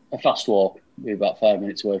 a fast walk. Be about 5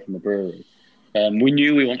 minutes away from the brewery. We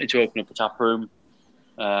knew we wanted to open up a tap room.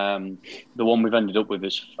 The one we've ended up with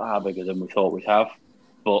is far bigger than we thought we'd have,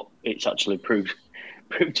 but it's actually proved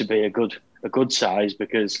to be a good size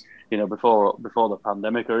because before the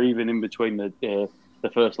pandemic, or even in between the the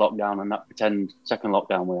first lockdown and that pretend second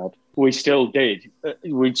lockdown we had. We still did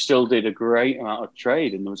a great amount of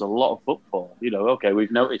trade, and there was a lot of footfall. Okay, we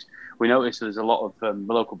noticed there's a lot of the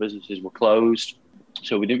local businesses were closed,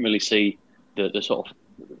 so we didn't really see the sort of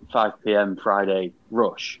 5 p.m. Friday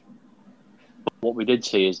rush. But what we did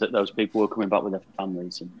see is that those people were coming back with their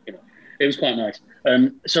families, and it was quite nice.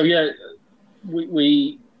 So yeah,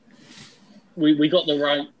 we got the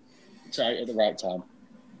right site at the right time.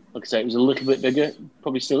 Like I say, it was a little bit bigger.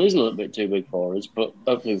 Probably still is a little bit too big for us, but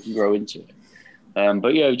hopefully we can grow into it.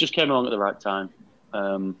 But yeah, it just came along at the right time.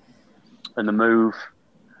 And the move,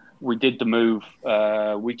 we did the move.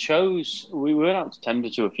 We went out to tender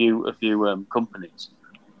to a few companies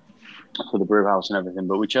for the brew house and everything,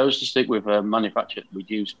 but we chose to stick with a manufacturer we'd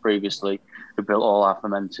used previously, who built all our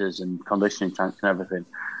fermenters and conditioning tanks and everything.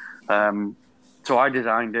 So I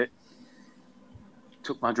designed it.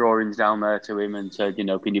 Took my drawings down there to him and said,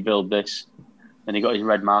 can you build this? And he got his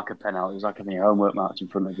red marker pen out. It was like having your homework marked in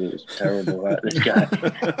front of you. It was terrible, right, this guy.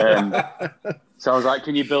 So I was like,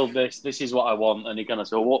 can you build this? This is what I want. And he kind of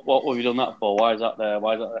said, what have you done that for? Why is that there?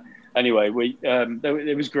 Why is that there? Anyway,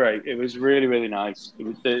 it was great. It was really, really nice. It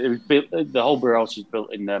was built, the whole brew house was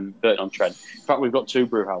built in Burton-on-Trent. In fact, we've got 2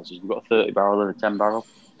 brew houses. We've got a 30 barrel and a 10 barrel.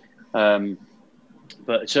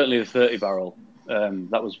 But certainly the 30 barrel,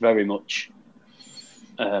 that was very much...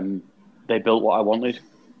 they built what I wanted,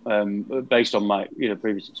 based on my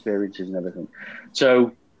previous experiences and everything.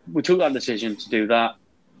 So we took that decision to do that,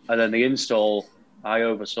 and then the install, I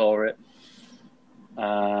oversaw it,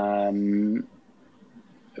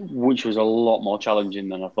 which was a lot more challenging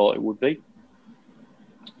than I thought it would be.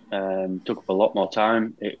 Took up a lot more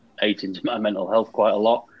time. It ate into my mental health quite a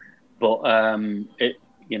lot, but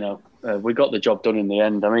we got the job done in the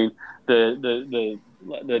end. I mean, the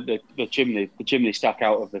chimney stack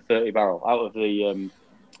out of the 30 barrel, out of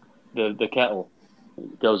the kettle,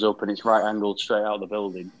 it goes up and it's right angled straight out of the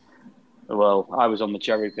building. Well, I was on the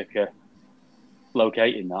cherry picker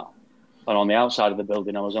locating that, and on the outside of the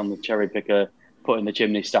building I was on the cherry picker putting the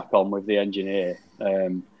chimney stack on with the engineer.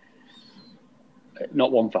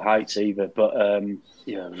 Not one for heights either, but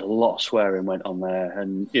there was a lot of swearing went on there,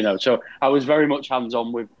 and so I was very much hands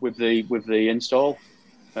on with the install.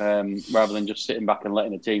 Rather than just sitting back and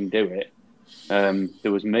letting the team do it,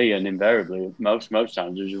 there was me, and invariably, most times,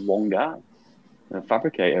 there was just one guy, a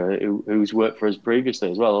fabricator who's worked for us previously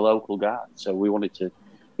as well, a local guy. So we wanted to,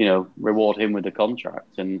 reward him with the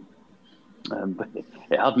contract, and but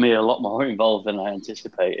it had me a lot more involved than I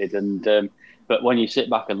anticipated. And but when you sit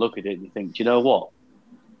back and look at it, you think, do you know what?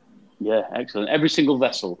 Yeah, excellent. Every single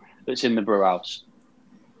vessel that's in the brew house,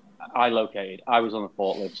 I located. I was on the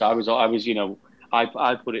forklift. So I was.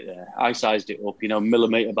 I put it there. I sized it up,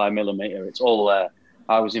 millimetre by millimetre. It's all there.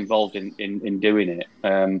 I was involved in doing it.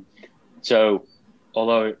 So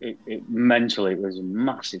although it mentally it was a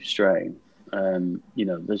massive strain, when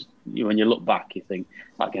you look back, you think,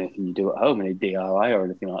 like anything you do at home, any DIY or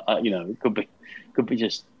anything like that, it could be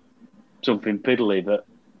just something piddly, but,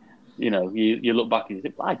 you look back and you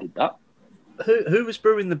think, I did that. Who was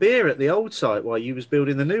brewing the beer at the old site while you was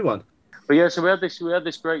building the new one? But yeah, so we had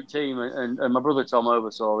this great team, and my brother Tom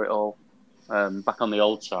oversaw it all back on the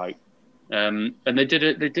old site, and they did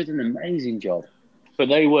an amazing job. But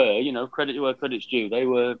they were, credit where credit's due. They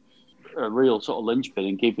were a real sort of linchpin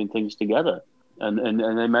in keeping things together, and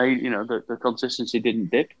they made the consistency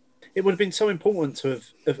didn't dip. It would have been so important to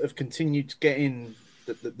have continued getting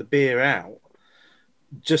the beer out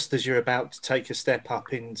just as you're about to take a step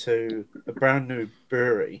up into a brand new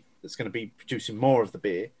brewery that's going to be producing more of the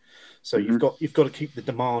beer. So you've got to keep the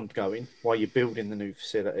demand going while you're building the new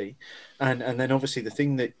facility, and then obviously the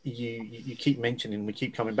thing that you keep mentioning, we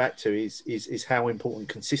keep coming back to is how important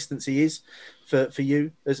consistency is for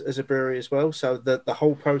you as a brewery as well. So the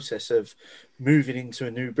whole process of moving into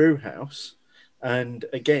a new brew house, and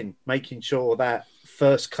again making sure that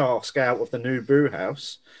first cask out of the new brew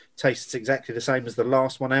house tastes exactly the same as the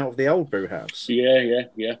last one out of the old brew house. Yeah.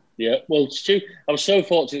 Well, Stu, I was so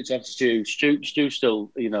fortunate to have Stu. Stu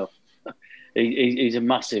still, he's a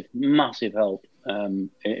massive help in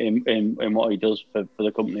what he does for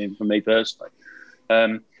the company and for me personally.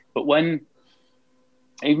 But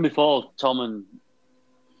even before Tom and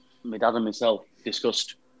my dad and myself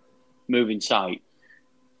discussed moving site,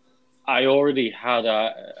 I'd already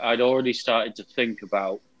started to think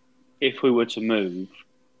about, if we were to move,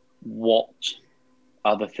 what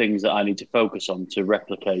are the things that I need to focus on to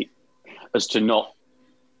replicate, as to not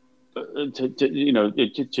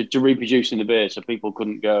to reproduce in the beer, so people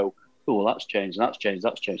couldn't go, oh, well, that's changed.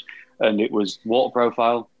 And it was water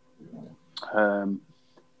profile,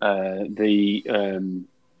 the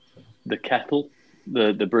kettle,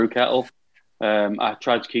 the brew kettle. I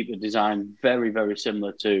tried to keep the design very, very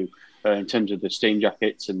similar to in terms of the steam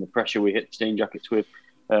jackets and the pressure we hit the steam jackets with.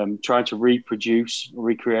 Trying to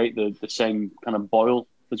recreate the same kind of boil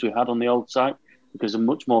as we had on the old site, because a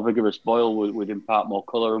much more vigorous boil would impart more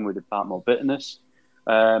colour and would impart more bitterness.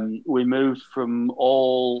 We moved from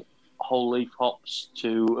all whole leaf hops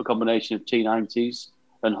to a combination of T90s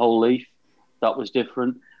and whole leaf. That was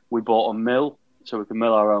different. We bought a mill, so we could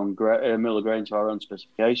mill our own mill the grain to our own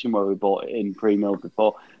specification, where we bought it in pre-milled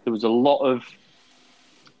before. There was a lot of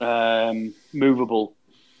movable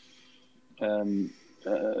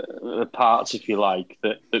parts, if you like,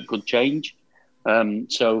 that could change.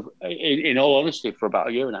 So, in all honesty, for about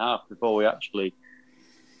a year and a half before we actually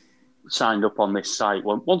signed up on this site,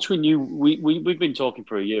 once we knew, we've been talking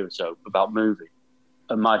for a year or so about moving,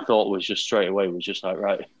 and my thought was just straight away was just like,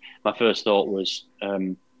 right. My first thought was,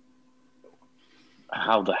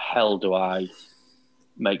 how the hell do I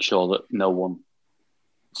make sure that no one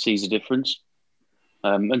sees a difference?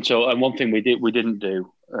 And one thing we didn't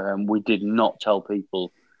do. We did not tell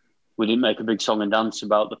people. We didn't make a big song and dance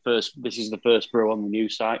about this is the first brew on the new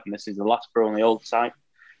site and this is the last brew on the old site,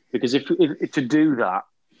 because if to do that,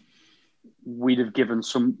 we'd have given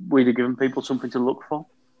people something to look for.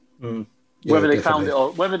 Yeah, whether they definitely. found it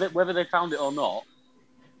or whether they found it or not,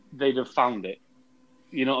 they'd have found it.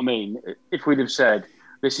 You know what I mean? If we'd have said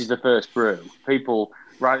this is the first brew, people,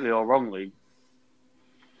 rightly or wrongly,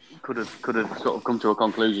 could have sort of come to a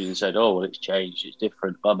conclusion and said, "Oh, well, it's changed, it's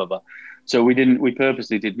different, blah blah blah." So we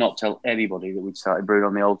purposely did not tell anybody that we'd started brewing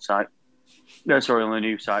on the old site. No, sorry, on the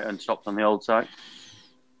new site, and stopped on the old site.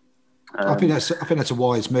 I think that's a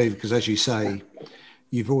wise move, because, as you say,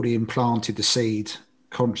 you've already implanted the seed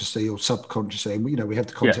consciously or subconsciously, and we have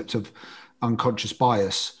the concept of unconscious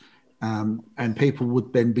bias, and people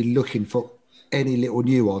would then be looking for any little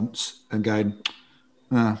nuance and going,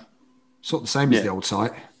 sort of the same as the old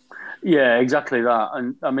site. Yeah, exactly that.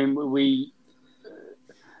 And I mean,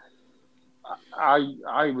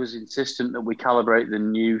 I was insistent that we calibrate the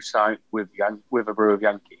new site with a brew of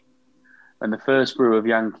Yankee. And the first brew of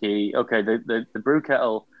Yankee, okay, the brew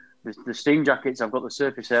kettle, the steam jackets, I've got the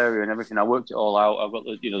surface area and everything. I worked it all out. I've got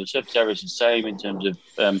the surface area is the same in terms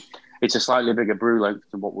of it's a slightly bigger brew length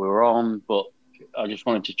than what we were on, but I just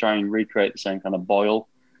wanted to try and recreate the same kind of boil.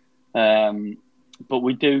 But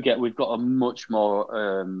we've got a much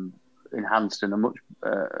more enhanced and a much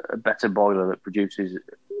better boiler that produces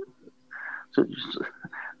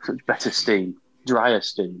such better steam, drier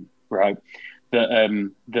steam, right?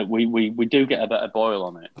 That we do get a better boil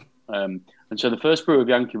on it. And so the first brew of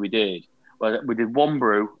Yankee we did one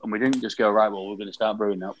brew, and we didn't just go, right, well, we're going to start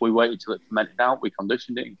brewing now. We waited till it fermented out. We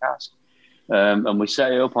conditioned it in cask. And we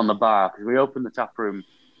set it up on the bar, because we opened the tap room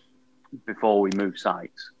before we moved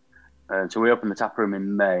sites. So we opened the tap room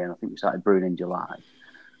in May, and I think we started brewing in July.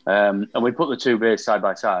 And we put the two beers side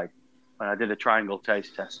by side. And I did a triangle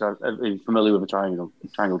taste test. So are you familiar with a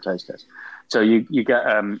triangle taste test? So you get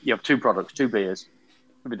you have two products, two beers,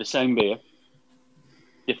 with the same beer,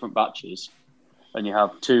 different batches, and you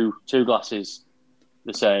have two glasses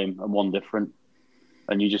the same and one different.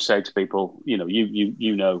 And you just say to people,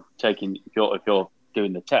 taking if you're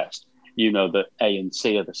doing the test, that A and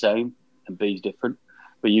C are the same and B is different.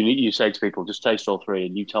 But you say to people, just taste all three,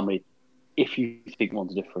 and you tell me if you think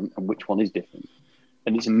one's different and which one is different.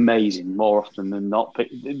 And it's amazing. More often than not,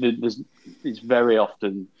 it's very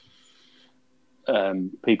often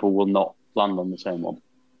people will not land on the same one.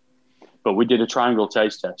 But we did a triangle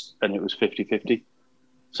taste test, and it was 50-50.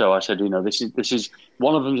 So I said, this is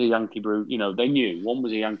one of them's a Yankee brew. They knew one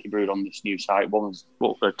was a Yankee brewed on this new site. One was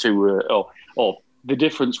two. The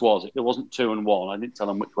difference was it wasn't 2 and 1. I didn't tell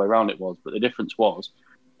them which way around it was, but the difference was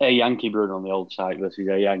a Yankee brewed on the old site versus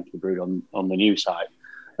a Yankee brewed on the new site.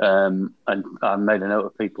 And I made a note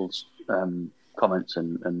of people's comments,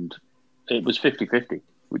 and it was 50-50,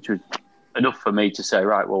 which was enough for me to say,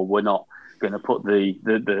 right, well, we're not going to put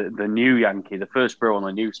the new Yankee, the first brew on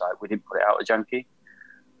the new site, we didn't put it out as Yankee.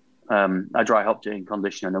 I dry hopped it in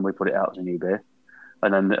condition, and then we put it out as a new beer.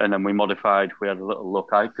 And then we modified. We had a little look.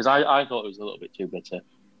 Because I thought it was a little bit too bitter,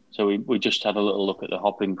 so we just had a little look at the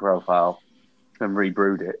hopping profile and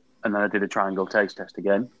rebrewed it. And then I did a triangle taste test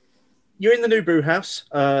again. You're in the new brew house.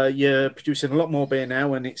 You're producing a lot more beer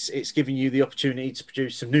now, and it's giving you the opportunity to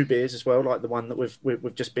produce some new beers as well, like the one that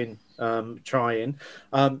we've just been trying.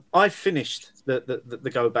 I've finished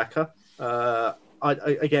the Go Backer.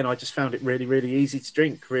 I just found it really, really easy to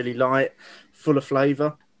drink, really light, full of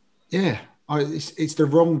flavour. Yeah, it's the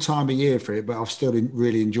wrong time of year for it, but I've still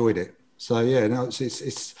really enjoyed it. So yeah, no,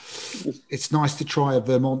 it's nice to try a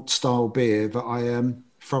Vermont style beer that I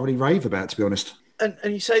thoroughly rave about, to be honest.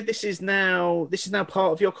 And you say this is now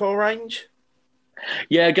part of your core range?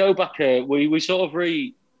 Yeah, Go Backer. We sort of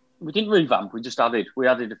we didn't revamp. We just added. We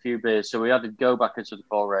added a few beers. So we added Go Backer to the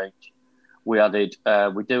core range. We added.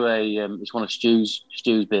 We do it's one of Stu's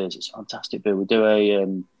beers. It's a fantastic beer. We do a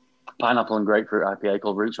pineapple and grapefruit IPA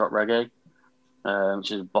called Roots Rock Reggae,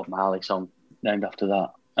 which is a Bob Marley song named after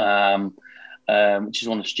that. Which is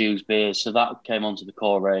one of Stu's beers. So that came onto the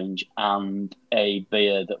core range, and a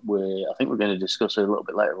beer that I think we're going to discuss a little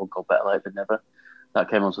bit later on called Better Late Than Never. That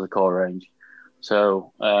came onto the core range.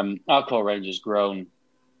 So our core range has grown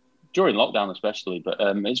during lockdown, especially, but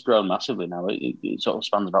it's grown massively now. It sort of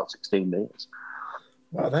spans about 16 beers.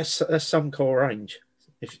 Wow, that's some core range.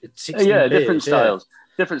 If it's 16 yeah, beers, different styles.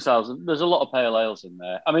 Different styles. There's a lot of pale ales in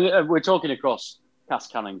there. I mean, we're talking across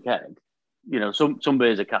cask, can, and keg. You know, some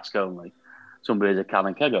beers are cask only, some beers are can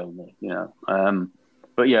and keg only. You know,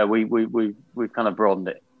 but yeah, we've kind of broadened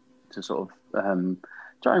it to sort of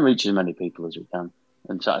try and reach as many people as we can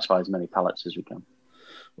and satisfy as many palates as we can.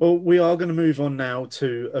 Well, we are going to move on now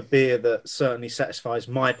to a beer that certainly satisfies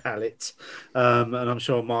my palate, and I'm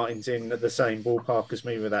sure Martin's in the same ballpark as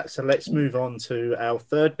me with that. So let's move on to our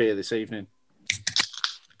third beer this evening.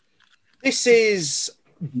 This is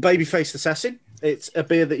Babyface Assassin. It's a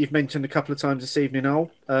beer that you've mentioned a couple of times this evening, Noel,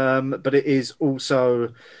 but it is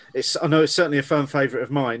also, I know it's certainly a firm favourite of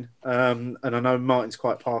mine, and I know Martin's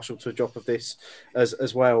quite partial to a drop of this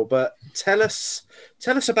as well. But tell us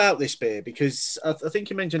about this beer, because I think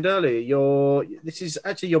you mentioned earlier this is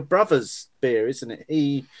actually your brother's beer, isn't it?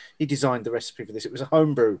 He designed the recipe for this. It was a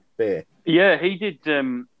homebrew beer. Yeah, he did.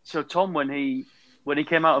 So Tom, when he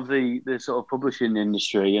came out of the sort of publishing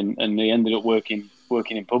industry and he ended up working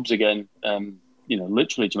in pubs again, you know,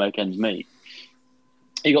 literally to make ends meet,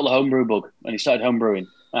 he got the homebrew bug and he started homebrewing.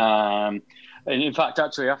 And in fact,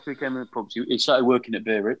 actually, after he came in the pubs, he started working at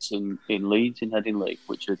Beer Ritz in Leeds, in Headingley,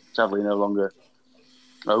 which are sadly no longer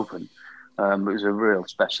open. It was a real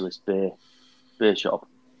specialist beer shop.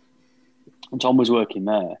 And Tom was working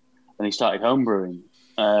there and he started homebrewing.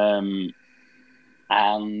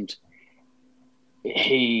 And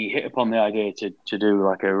he hit upon the idea to do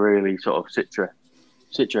like a really sort of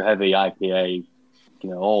Citra heavy IPA, you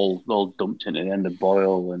know, all dumped into the end of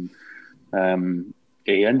boil, and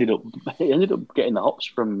he ended up getting the hops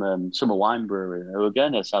from Summer Wine Brewery, who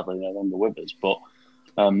again are sadly no longer with us, but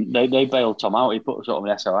they bailed Tom out. He put sort of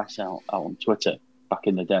an SOS out on Twitter back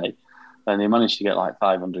in the day, and he managed to get like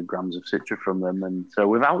 500 grams of Citra from them, and so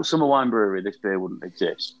without Summer Wine Brewery, this beer wouldn't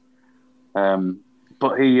exist.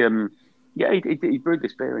 But he brewed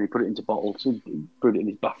this beer and he put it into bottles. He brewed it in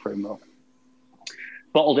his bathroom,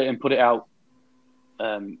 bottled it and put it out,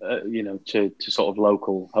 you know, to sort of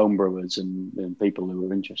local homebrewers and people who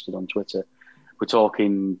were interested on Twitter. We're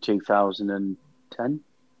talking 2010,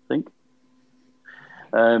 I think.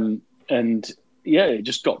 And yeah, it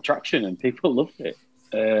just got traction and people loved it.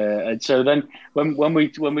 And so then when we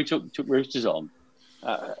took Roosters on,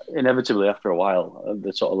 inevitably after a while,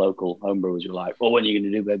 the sort of local homebrewers were like, "Well, when are you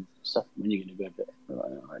going to do Baby stuff? When are you going to do Baby?" We're like,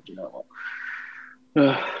 "All right, do you know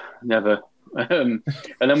what? Never." And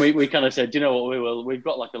then we kind of said, "Do you know what? We've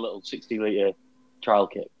got like a little 60-litre trial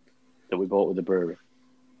kit that we bought with the brewery.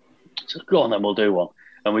 So go on, then we'll do one."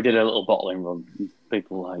 And we did a little bottling run.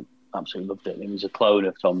 People like absolutely loved it. It was a clone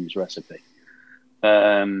of Tom's recipe.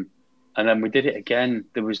 And then we did it again.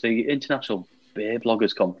 There was the International Beer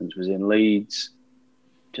Bloggers Conference was in Leeds,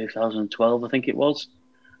 2012, I think it was.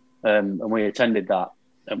 And we attended that,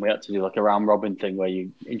 and we had to do like a round robin thing where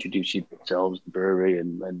you introduce yourselves, the brewery,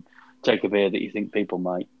 and take a beer that you think people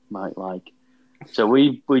might like. So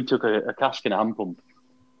we took a cask and a hand pump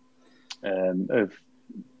of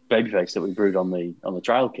Babyface that we brewed on the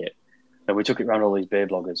trial kit, and we took it around all these beer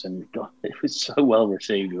bloggers, and God, it was so well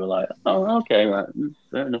received. We were like, "Oh, okay, right,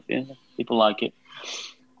 fair enough, yeah, people like it."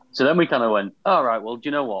 So then we kind of went, "All right, well, do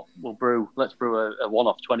you know what? Let's brew a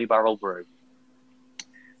one-off 20-barrel brew."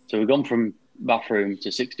 So we've gone from bathroom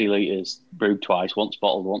to 60 litres, brewed twice, once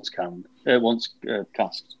bottled, once canned, once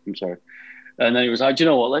casked. I'm sorry. And then it was like, "Do you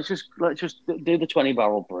know what? Let's just do the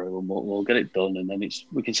 20-barrel brew, and we'll get it done. And then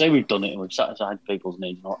we can say we've done it and we've satisfied people's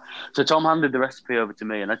needs." And all. So Tom handed the recipe over to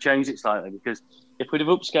me, and I changed it slightly because if we'd have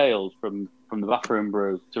upscaled from the bathroom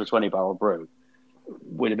brew to a 20-barrel brew,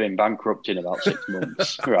 we'd have been bankrupt in about 6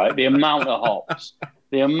 months, right? The amount of hops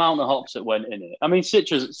that went in it. I mean,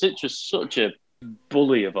 Citra's such a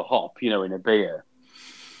bully of a hop, you know, in a beer,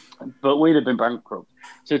 but we'd have been bankrupt.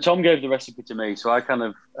 So Tom gave the recipe to me, so I kind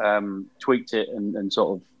of tweaked it and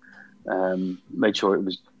sort of made sure it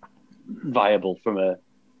was viable from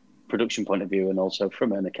production point of view and also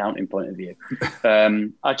from an accounting point of view.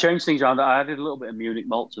 I changed things around. I added a little bit of Munich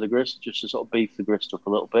malt to the grist just to sort of beef the grist up a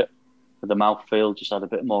little bit. The mouthfeel just had a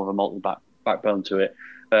bit more of a malty backbone to it.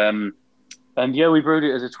 And yeah, we brewed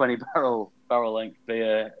it as a 20 barrel length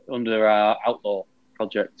beer under our Outlaw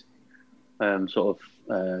project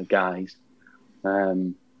guise.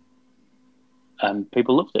 And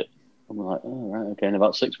people loved it. And we're like, oh, right, okay. And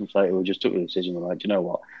about 6 months later, we just took the decision. We're like, do you know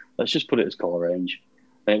what? Let's just put it as core range.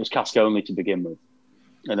 And it was cask only to begin with.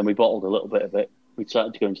 And then we bottled a little bit of it. We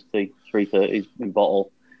started to go into the 330s in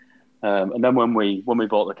bottle. And then when we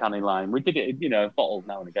bought the canning line, we did it, bottled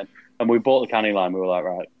now and again. And we bought the canning line, we were like,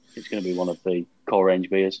 right, it's going to be one of the core range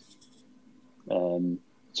beers.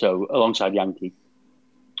 So alongside Yankee.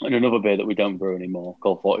 And another beer that we don't brew anymore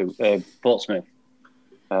called Fort Smith.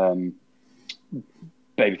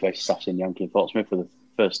 Babyface Assassin, Yankee and Fort Smith were the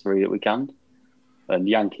first 3 that we canned. And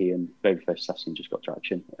Yankee and Babyface Assassin just got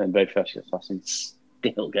traction. And Babyface Assassin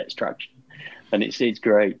still gets traction. And it's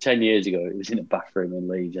great. 10 years ago, it was in a bathroom in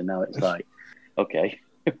Leeds, and now it's like, okay.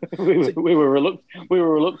 we were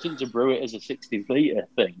reluctant to brew it as a 60-litre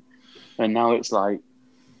thing. And now it's like,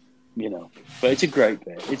 but it's a great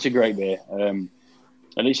beer. It's a great beer. And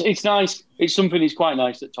it's nice. It's something that's quite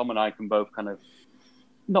nice that Tom and I can both kind of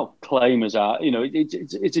not claim as our,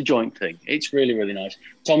 it's a joint thing. It's really, really nice.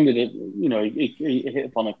 Tom did it, he hit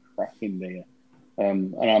upon a cracking beer.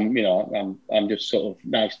 And I'm just sort of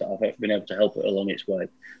nice that I've been able to help it along its way.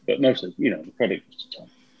 But mostly, the credit goes to Tom.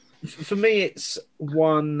 For me, it's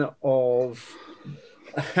one of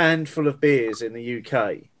a handful of beers in the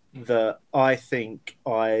UK that I think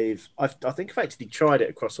I've actually tried it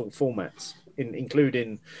across all formats,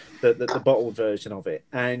 including the bottled version of it.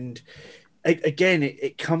 And again,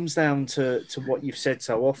 it comes down to what you've said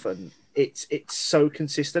so often. It's so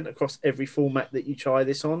consistent across every format that you try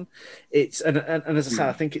this on. And as I say,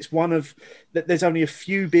 I think it's one of there's only a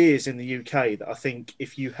few beers in the UK that I think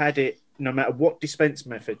if you had it, no matter what dispense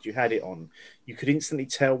method you had it on, you could instantly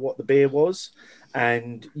tell what the beer was,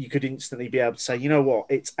 and you could instantly be able to say, you know what,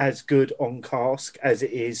 it's as good on cask as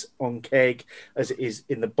it is on keg, as it is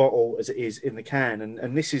in the bottle, as it is in the can,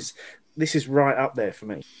 and this is right up there for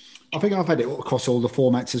me. I think I've had it across all the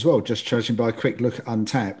formats as well, just judging by a quick look at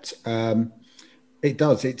Untapped. It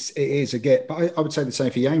does. It is a get. But I would say the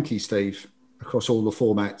same for Yankee, Steve. Across all the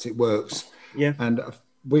formats, it works. Yeah. And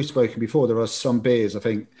we've spoken before. There are some beers, I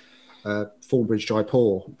think, Thornbridge Dry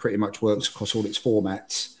Pour pretty much works across all its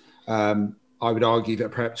formats. I would argue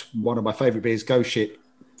that perhaps one of my favourite beers, Ghost Ship,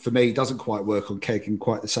 for me, doesn't quite work on keg in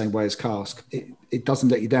quite the same way as cask. It doesn't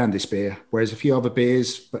let you down, this beer. Whereas a few other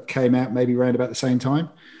beers that came out maybe around about the same time,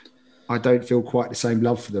 I don't feel quite the same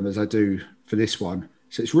love for them as I do for this one.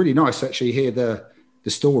 So it's really nice to actually hear the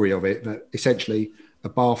story of it, that essentially a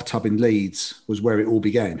bathtub in Leeds was where it all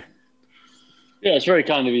began. Yeah, it's very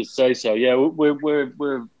kind of you to say so. Yeah,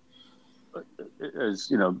 we're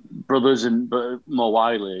as brothers, and but more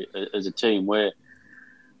widely as a team, we're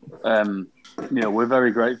we're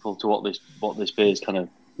very grateful to what this beer's kind of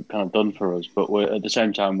done for us. But we're at the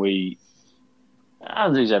same time,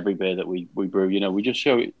 as is every beer that we brew, we just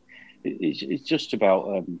show it. It's just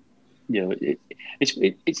about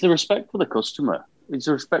it's the respect for the customer. It's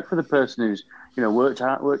the respect for the person who's worked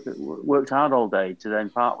hard all day to then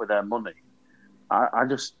part with their money.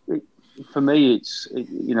 For me, it's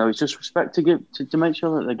just respect to give to make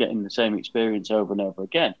sure that they're getting the same experience over and over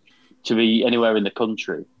again. To be anywhere in the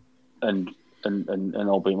country, and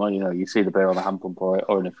all being well, you see the beer on a hand pump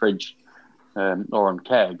or in a fridge, or on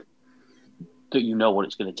keg, that you know what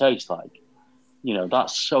it's going to taste like.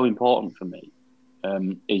 That's so important for me.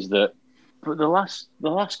 Is that, but the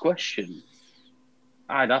last question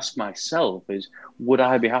I'd ask myself is, would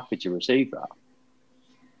I be happy to receive that?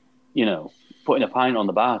 Putting a pint on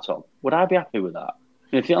the bar top, would I be happy with that?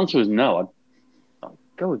 And if the answer was no, I'd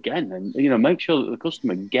go again and make sure that the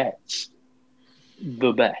customer gets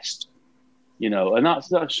the best. And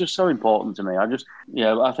that's just so important to me. I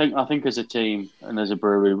think as a team and as a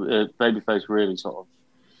brewery, Babyface really sort of,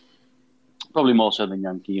 probably more so than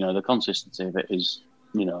Yankee, the consistency of it is,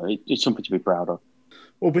 it's something to be proud of.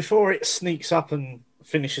 Well, before it sneaks up and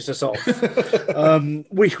finishes us off,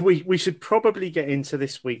 we should probably get into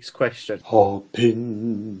this week's question.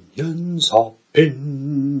 Opinions,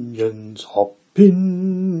 opinions,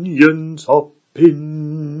 opinions,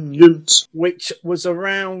 opinions. Which was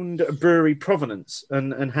around brewery provenance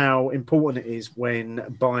and how important it is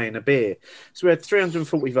when buying a beer. So we had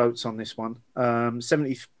 340 votes on this one.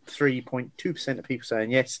 73.2% of people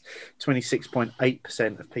saying yes,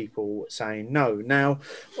 26.8% of people saying no. Now,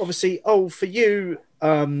 obviously, for you,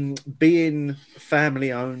 being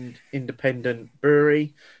family-owned, independent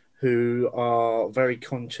brewery, who are very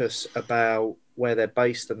conscious about where they're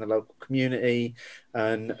based and the local community,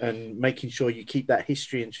 and making sure you keep that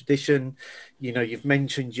history and tradition. You know, you've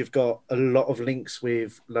mentioned you've got a lot of links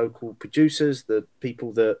with local producers. The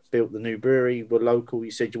people that built the new brewery were local.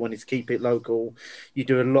 You said you wanted to keep it local. You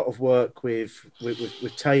do a lot of work with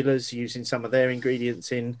tailors, using some of their ingredients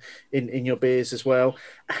in your beers as well.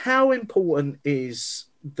 How important is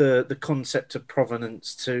the concept of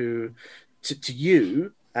provenance to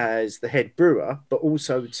you as the head brewer, but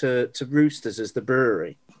also to Roosters as the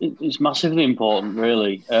brewery? It's massively important,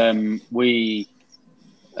 really. We,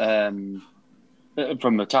 from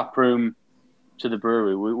the tap room to the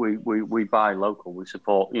brewery, we buy local. We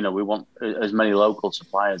support. You know, we want as many local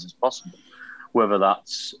suppliers as possible. Whether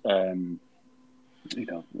that's a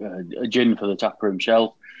gin for the tap room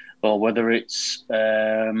shelf, or whether it's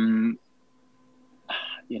consumables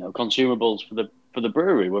for the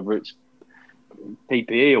brewery, whether it's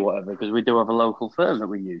PPE or whatever, because we do have a local firm that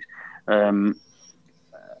we use.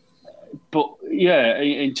 But yeah,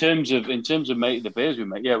 in terms of making the beers we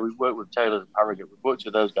make, we've worked with Taylors and Harrogate. We've worked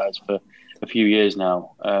with those guys for a few years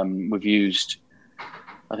now. I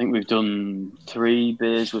think we've done 3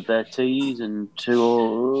 beers with their teas and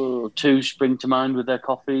two spring to mind with their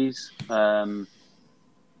coffees. I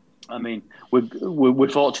mean, we're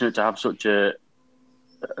fortunate to have such a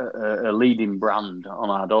leading brand on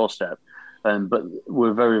our doorstep. But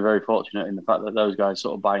we're very, very fortunate in the fact that those guys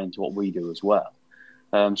sort of buy into what we do as well.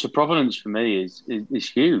 So provenance for me is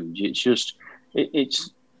huge. It's just it's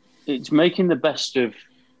making the best of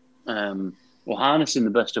harnessing the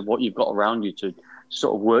best of what you've got around you to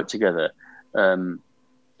sort of work together, and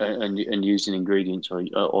using ingredients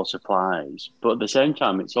or supplies. But at the same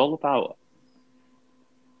time, it's all about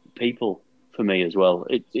people for me as well.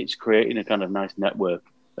 It's creating a kind of nice network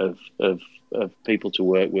of people to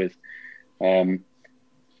work with. As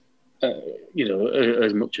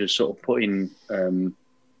much as sort of putting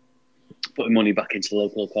money back into the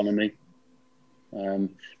local economy.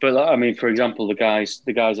 But I mean, for example, the guys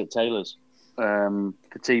at Taylor's, the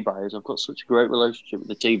tea buyers, I've got such a great relationship with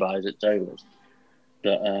the tea buyers at Taylor's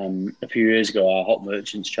that a few years ago, our hop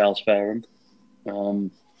merchants, Charles Fairham,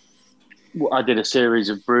 I did a series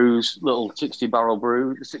of brews, little 60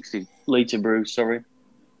 litre brews,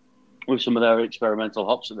 with some of their experimental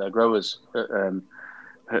hops that their growers had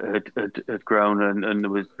grown, and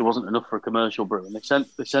there wasn't enough for a commercial brew, and they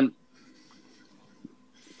sent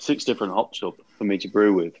 6 different hops up for me to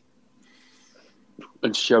brew with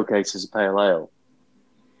and to showcase as a pale ale.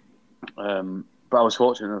 But I was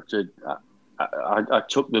fortunate enough to I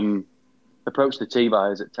approached the tea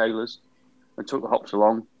buyers at Taylor's and took the hops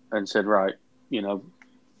along and said, right,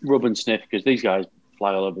 rub and sniff, because these guys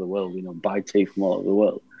fly all over the world, buy tea from all over the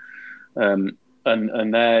world. And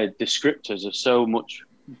their descriptors are so much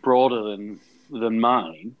broader than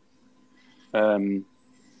mine.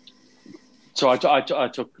 So I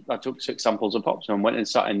took 6 samples of hops and went and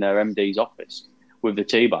sat in their MD's office with the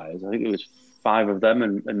tea buyers. I think it was 5 of them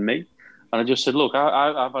and me. And I just said, look,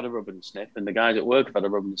 I've had a rub and sniff, and the guys at work have had a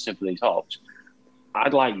rub and sniff of these hops.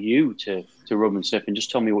 I'd like you to rub and sniff and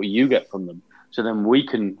just tell me what you get from them. So then we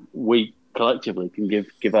collectively can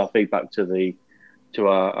give our feedback to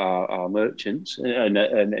our merchants and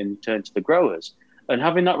in turn to the growers. And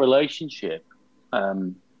having that relationship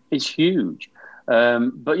is huge.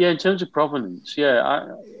 But yeah, in terms of provenance,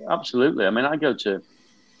 absolutely. I mean,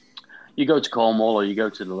 you go to Cornwall or you go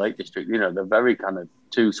to the Lake District, they're very kind of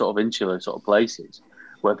 2 sort of insular sort of places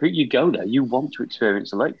where you go there, you want to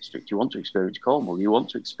experience the Lake District, you want to experience Cornwall, you want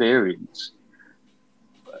to experience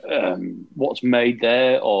what's made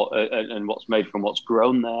there and what's made from what's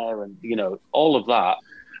grown there, and all of that.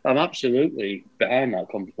 I'm absolutely behind that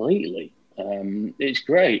completely. It's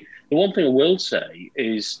great. The one thing I will say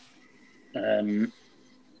is,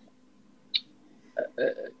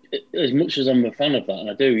 as much as I'm a fan of that, and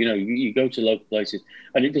I do, you go to local places,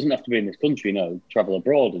 and it doesn't have to be in this country, travel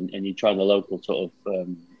abroad and you try the local sort of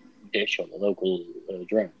dish or the local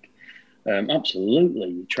drink. Absolutely,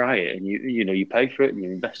 you try it, and you pay for it, and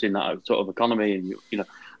you invest in that sort of economy. And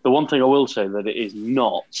the one thing I will say that it's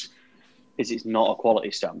not a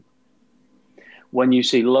quality stamp. When you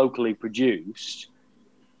see locally produced,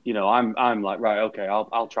 I'm like, right, okay,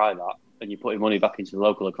 I'll try that, and you're putting money back into the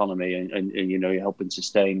local economy, and you're helping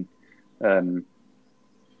sustain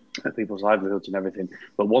people's livelihoods and everything.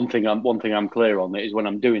 But one thing I'm clear on is when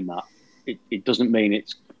I'm doing that, it doesn't mean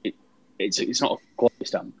it's not a quality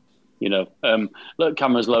stamp. Look,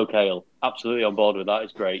 Cameron's Low Ale, absolutely on board with that.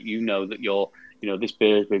 It's great. That this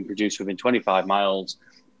beer has been produced within 25 miles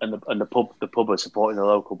and the pub are supporting the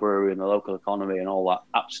local brewery and the local economy and all that.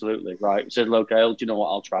 Absolutely right. It says local ale. Do you know what?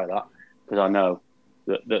 I'll try that because I know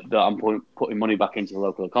that I'm putting money back into the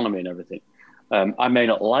local economy and everything. I may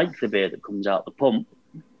not like the beer that comes out the pump,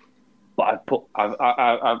 but I've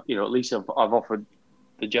at least I've offered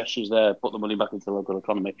the gestures there, put the money back into the local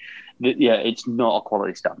economy. Yeah, it's not a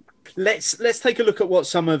quality stamp. Let's take a look at what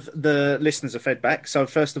some of the listeners have fed back. So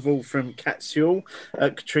first of all, from Catsuel,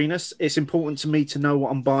 Katrinas, it's important to me to know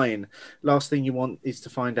what I'm buying. Last thing you want is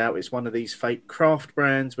to find out it's one of these fake craft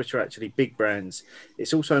brands, which are actually big brands.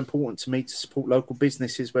 It's also important to me to support local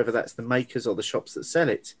businesses, whether that's the makers or the shops that sell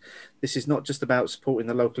it. This is not just about supporting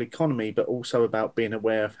the local economy, but also about being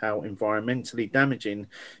aware of how environmentally damaging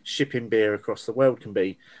shipping beer across the world can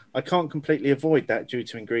be. I can't completely avoid that due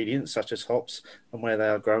to ingredients such as hops and where they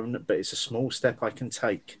are grown, but it's a small step I can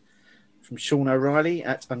take. From Sean O'Reilly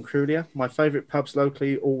at Uncrulia, my favourite pubs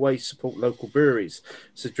locally always support local breweries,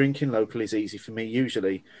 so drinking local is easy for me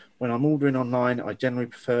usually. When I'm ordering online, I generally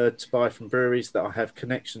prefer to buy from breweries that I have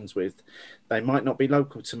connections with. They might not be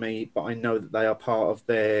local to me, but I know that I'm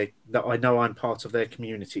part of their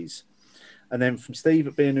communities. And then from Steve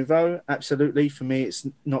at Beer Nouveau, absolutely. For me, it's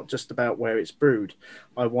not just about where it's brewed.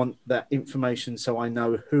 I want that information so I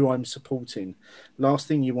know who I'm supporting. Last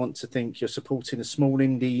thing you want to think you're supporting a small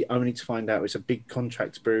indie only to find out it's a big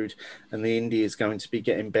contract brewed and the indie is going to be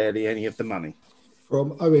getting barely any of the money.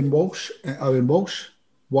 From Owen Walsh,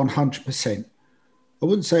 100%. I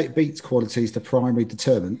wouldn't say it beats quality as the primary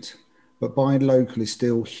determinant, but buying local is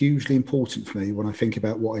still hugely important for me when I think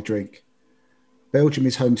about what I drink. Belgium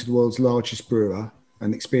is home to the world's largest brewer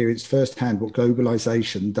and experienced firsthand what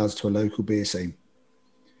globalisation does to a local beer scene.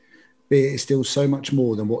 Beer is still so much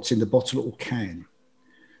more than what's in the bottle or can.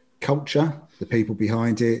 Culture, the people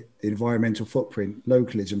behind it, the environmental footprint,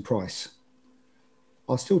 localism, price.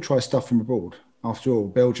 I'll still try stuff from abroad. After all,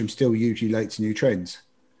 Belgium's still hugely late to new trends,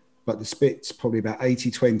 but the split's probably about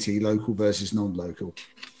 80-20 local versus non-local.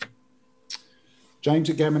 James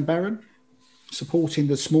at Gammon Baron. Supporting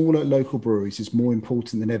the smaller local breweries is more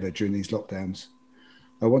important than ever during these lockdowns.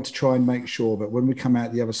 I want to try and make sure that when we come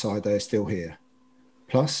out the other side, they are still here.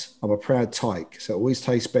 Plus, I'm a proud tyke, so it always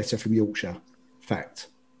tastes better from Yorkshire. Fact.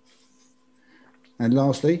 And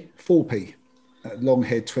lastly, 4P at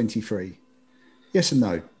Longhead 23. Yes and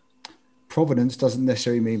no. Provenance doesn't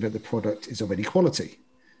necessarily mean that the product is of any quality,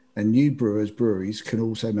 and new breweries can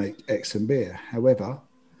also make excellent beer. However,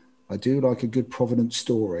 I do like a good provenance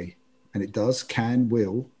story, and it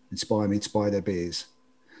will inspire me to buy their beers.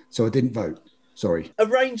 So I didn't vote. Sorry. A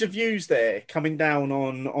range of views there coming down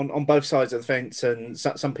on both sides of the fence, and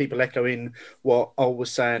some people echoing what Ol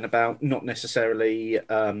was saying about not necessarily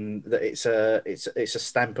that it's a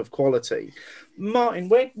stamp of quality. Martin,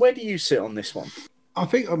 where do you sit on this one? I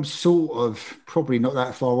think I'm sort of probably not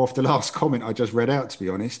that far off the last comment I just read out, to be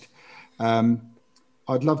honest. I'd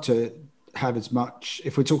love to have as much,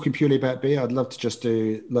 if we're talking purely about beer, I'd love to just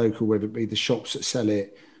do local, whether it be the shops that sell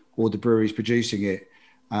it or the breweries producing it.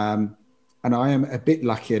 And I am a bit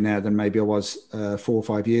luckier now than maybe I was 4 or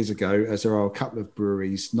 5 years ago, as there are a couple of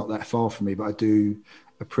breweries not that far from me, but I do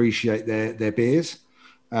appreciate their beers.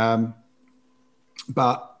 But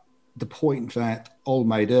the point that Ol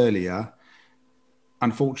made earlier,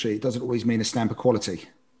 unfortunately, it doesn't always mean a stamp of quality.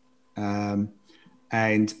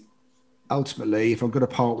 And ultimately, if I'm going to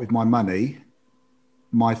part with my money,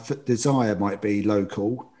 my desire might be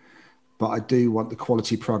local, but I do want the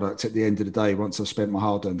quality product at the end of the day once I've spent my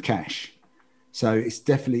hard-earned cash. So it's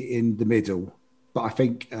definitely in the middle. But I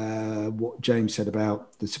think what James said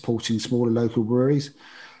about the supporting smaller local breweries,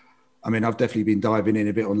 I mean, I've definitely been diving in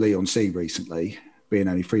a bit on Leon C recently, being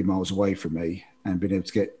only 3 miles away from me, and being able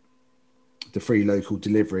to get the free local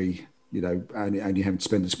delivery, only having to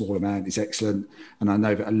spend a small amount is excellent. And I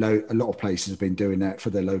know that a lot of places have been doing that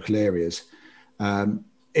for their local areas.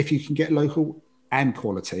 If you can get local and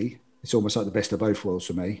quality, it's almost like the best of both worlds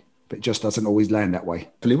for me, but it just doesn't always land that way.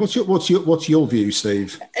 What's your view,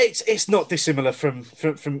 Steve? It's not dissimilar from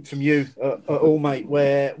you at all, mate.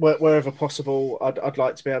 Wherever possible, I'd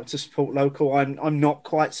like to be able to support local. I'm not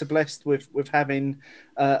quite so blessed with having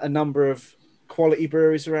a number of quality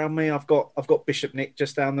breweries around me. I've got Bishop Nick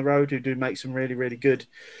just down the road who do make some really, really good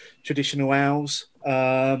traditional ales.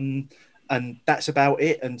 And that's about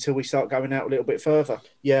it until we start going out a little bit further.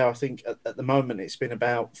 Yeah, I think at the moment it's been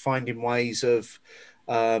about finding ways of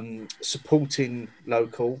supporting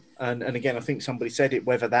local. And again, I think somebody said it,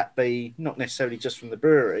 whether that be not necessarily just from the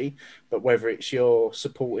brewery, but whether it's you're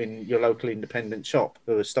supporting your local independent shop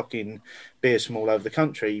who are stocking beers from all over the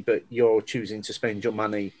country, but you're choosing to spend your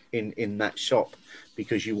money in that shop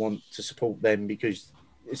because you want to support them because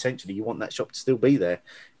essentially you want that shop to still be there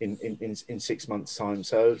in 6 months' time.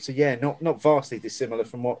 So yeah, not vastly dissimilar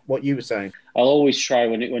from what you were saying. I'll always try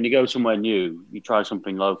when you go somewhere new, you try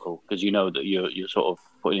something local because you know that you're sort of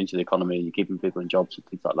putting into the economy, you're keeping people in jobs and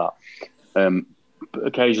things like that. But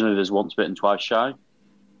occasionally there's once bitten, twice shy.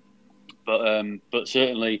 But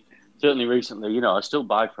certainly recently, I still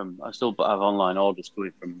have online orders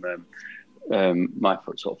coming from my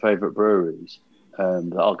sort of favourite breweries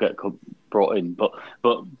that I'll get brought in. But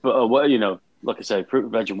like I say, fruit,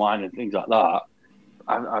 veg, and wine and things like that.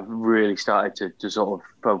 I've really started to sort of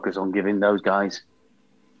focus on giving those guys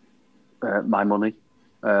my money.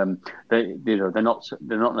 They're not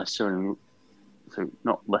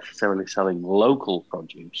necessarily selling local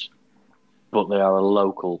produce, but they are a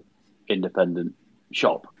local independent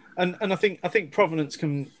shop. And I think provenance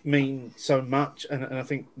can mean so much, and I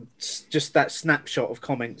think just that snapshot of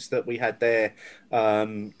comments that we had there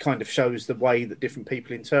kind of shows the way that different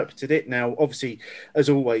people interpreted it. Now, obviously, as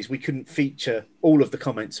always, we couldn't feature all of the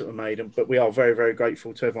comments that were made, but we are very, very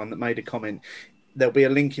grateful to everyone that made a comment. There'll be a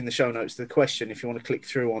link in the show notes to the question. If you want to click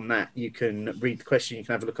through on that, you can read the question. You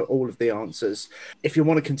can have a look at all of the answers. If you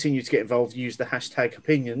want to continue to get involved, use the hashtag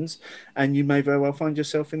opinions, and you may very well find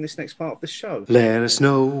yourself in this next part of the show. Let us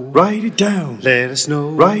know. Write it down. Let us know.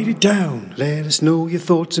 Write it down. Let us know your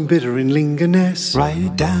thoughts and bitter and lingerness. Write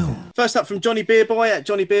it down. First up from Johnny Beerboy at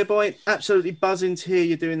Johnny Beerboy. Absolutely buzzing to hear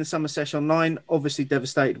you're doing the summer sesh online. Obviously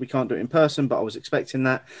devastated we can't do it in person, but I was expecting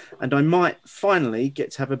that. And I might finally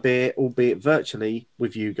get to have a beer, albeit virtually,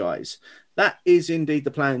 with you guys. That is indeed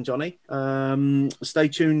the plan, Johnny. Stay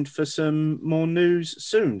tuned for some more news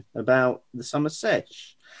soon about the summer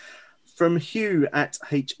sesh. From Hugh at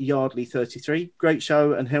H Yardley 33, great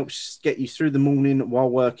show and helps get you through the morning while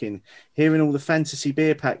working. Hearing all the fantasy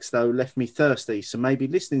beer packs though left me thirsty, so maybe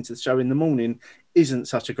listening to the show in the morning isn't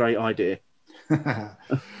such a great idea.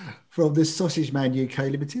 From the Sausage Man UK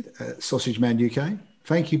Limited, Sausage Man UK,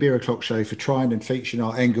 thank you Beer O'Clock Show for trying and featuring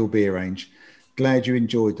our Engel beer range. Glad you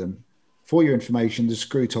enjoyed them. For your information, the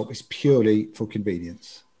screw top is purely for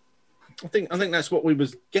convenience. I think that's what we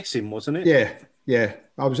was guessing, wasn't it? Yeah.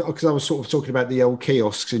 I was sort of talking about the old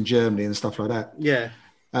kiosks in Germany and stuff like that. Yeah.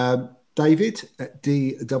 David at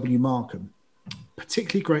DW Markham,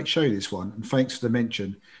 particularly great show this one, and thanks for the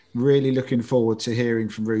mention. Really looking forward to hearing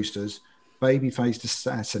from Roosters. Babyfaced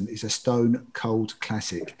Assassin is a stone cold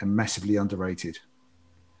classic and massively underrated.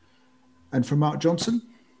 And from Mark Johnson,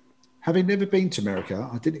 having never been to America,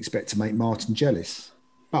 I didn't expect to make Martin jealous.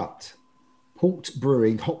 But Port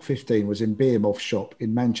Brewing Hop 15 was in Beermoth shop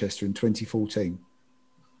in Manchester in 2014.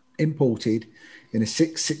 Imported in a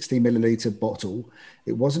 660ml bottle.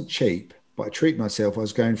 It wasn't cheap, but I treated myself. I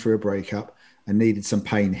was going through a breakup and needed some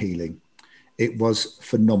pain healing. It was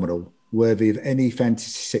phenomenal, worthy of any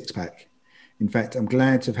fantasy six-pack. In fact, I'm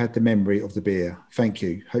glad to have had the memory of the beer. Thank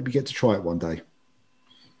you. Hope you get to try it one day.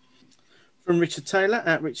 From Richard Taylor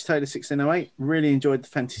at Rich Taylor 1608, really enjoyed the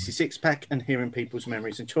Fantasy Six Pack and hearing people's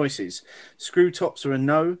memories and choices. Screw tops are a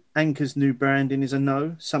no. Anchor's new branding is a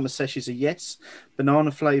no. Summer Sesh is a yes.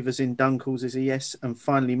 Banana flavours in Dunkles is a yes. And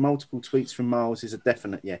finally, multiple tweets from Miles is a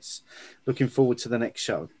definite yes. Looking forward to the next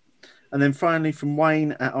show. And then finally from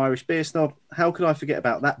Wayne at Irish Beer Snob, how could I forget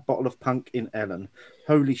about that bottle of punk in Ellen?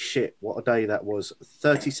 Holy shit, what a day that was.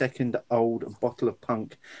 30-second old bottle of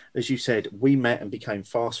punk. As you said, we met and became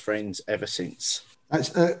fast friends ever since.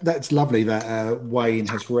 That's lovely that Wayne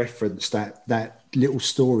has referenced that little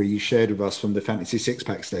story you shared with us from the Fantasy Six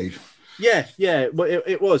Pack, Steve. Yeah. Well,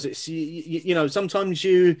 it was. It's sometimes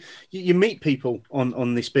you meet people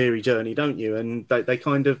on this beery journey, don't you? And they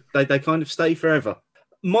kind of stay forever.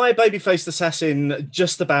 My Babyfaced Assassin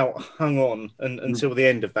just about hung on until the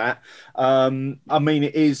end of that. I mean,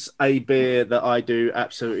 it is a beer that I do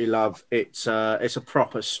absolutely love. It's a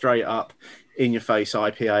proper straight up in your face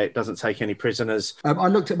IPA. It doesn't take any prisoners. I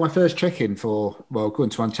looked at my first check-in going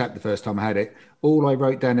to Untapped the first time I had it. All I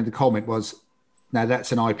wrote down in the comment was, "Now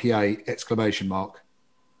that's an IPA!"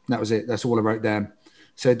 That was it. That's all I wrote down.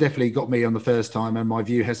 So it definitely got me on the first time, and my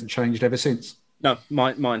view hasn't changed ever since. No,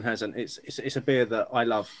 mine hasn't. It's a beer that I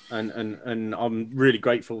love, and I'm really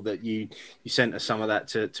grateful that you sent us some of that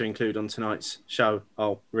to include on tonight's show.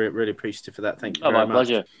 Oh, really appreciative for that. Thank you very much. My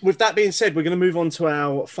pleasure. With that being said, we're going to move on to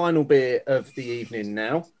our final beer of the evening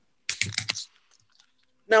now.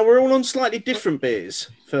 Now, we're all on slightly different beers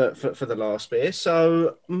for the last beer.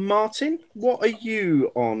 So, Martin, what are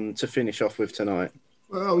you on to finish off with tonight?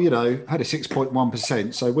 Well, had a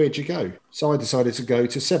 6.1%, so where'd you go? So I decided to go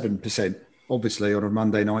to 7%. Obviously on a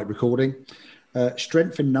Monday night recording.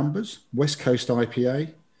 Strength in numbers, West Coast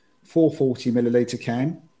IPA, 440ml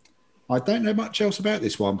can. I don't know much else about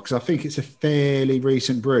this one because I think it's a fairly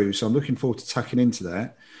recent brew. So I'm looking forward to tucking into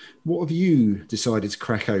that. What have you decided to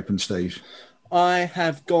crack open, Steve? I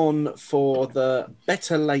have gone for the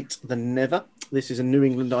Better Late Than Never. This is a New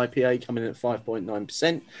England IPA coming in at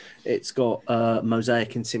 5.9%. It's got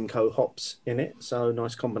Mosaic and Simcoe hops in it, so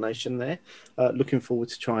nice combination there. Looking forward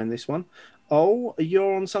to trying this one. Oh,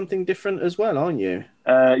 you're on something different as well, aren't you?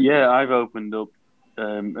 Yeah, I've opened up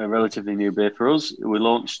a relatively new beer for us. We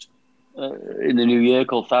launched in the new year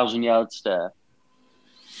called 1,000 Yard Stare.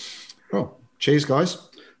 Oh, cheers, guys.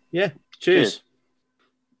 Yeah, cheers.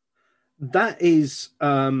 That is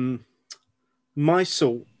my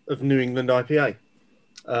sort of New England IPA.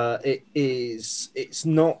 It's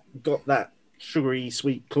not got that sugary,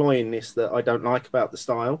 sweet cloyiness that I don't like about the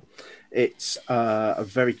style. It's a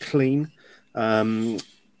very clean.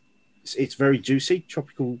 It's very juicy,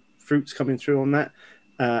 tropical fruits coming through on that.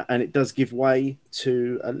 And it does give way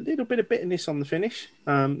to a little bit of bitterness on the finish.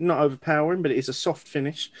 Not overpowering, but it is a soft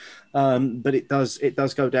finish. But it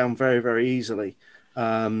does go down very, very easily.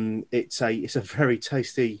 It's a very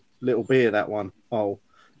tasty little beer, that one. Oh,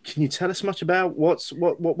 can you tell us much about what's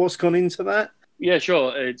gone into that? Yeah,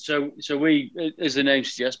 sure. So we, as the name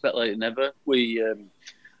suggests, Better Late Than Never. We,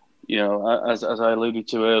 as I alluded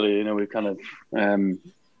to earlier, we're kind of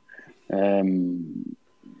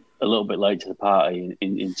a little bit late to the party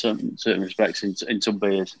in certain respects in some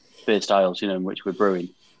beer styles, in which we're brewing.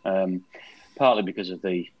 Partly because of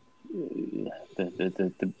the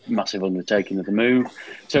massive undertaking of the move.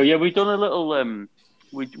 So yeah, we've done a little.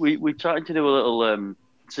 We tried to do a little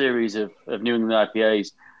series of New England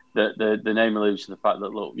IPAs. That the name alludes to the fact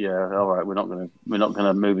that, look, yeah, all right, we're not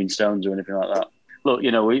gonna move in stones or anything like that. Look,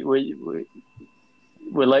 we're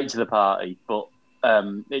late to the party, but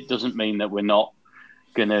it doesn't mean that we're not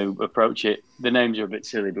going to approach it. The names are a bit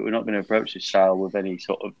silly, but we're not going to approach this style with any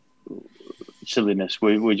sort of silliness.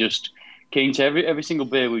 We're just keen to every single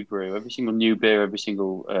beer we brew, every single new beer, every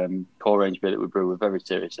single core range beer that we brew, we're very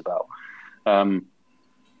serious about.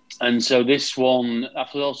 And so this one,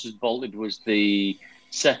 Affledolce's Vaulted, was the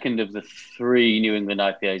second of the 3 New England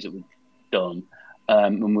IPAs that we've done.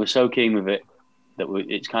 And we're so keen with it that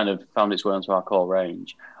it's kind of found its way onto our core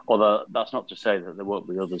range. Although that's not to say that there won't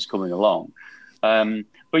be others coming along.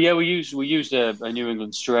 But yeah, we used a New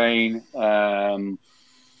England strain. The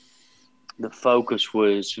focus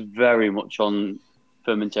was very much on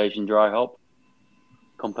fermentation dry hop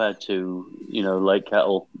compared to late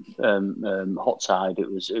kettle hot side.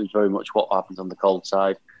 It was very much what happens on the cold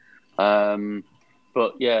side.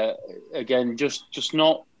 But yeah, again, just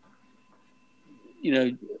not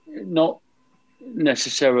not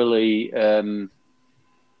necessarily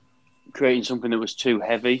creating something that was too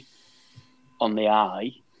heavy on the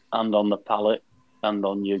eye and on the palate and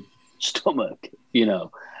on your stomach.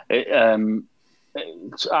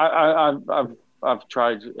 I've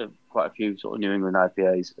tried quite a few sort of New England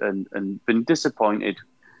IPAs and been disappointed.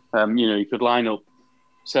 You could line up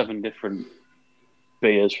 7 different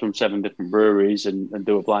beers from 7 different breweries and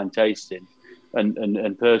do a blind tasting.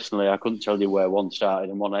 And personally, I couldn't tell you where one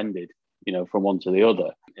started and one ended, from one to the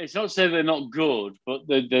other. It's not to say they're not good, but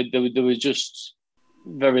there was just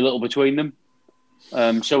very little between them.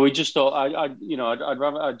 So we just thought, I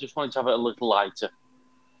just wanted to have it a little lighter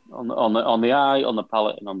on the eye, on the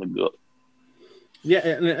palate, and on the gut. Yeah,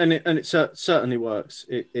 and it certainly works.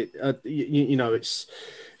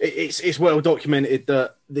 It's well documented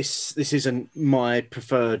that this isn't my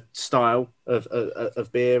preferred style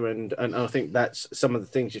of beer, and I think that's some of the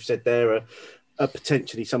things you've said there are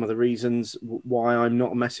potentially some of the reasons why I'm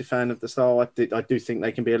not a massive fan of the style. I do think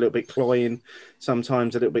they can be a little bit cloying,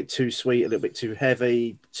 sometimes a little bit too sweet, a little bit too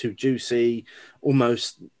heavy, too juicy,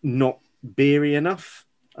 almost not beery enough.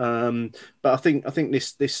 But I think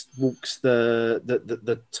this walks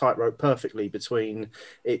the tightrope perfectly between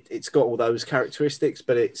it's got all those characteristics,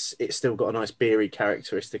 but it's still got a nice beery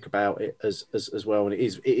characteristic about it as well, and it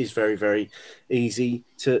is very, very easy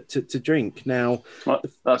to drink. Now, well,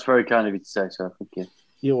 that's very kind of you to say so. Thank you.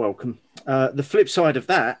 You're welcome. The flip side of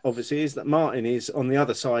that, obviously, is that Martin is on the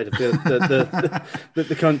other side of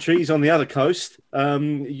the country. He's on the other coast.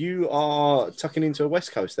 You are tucking into a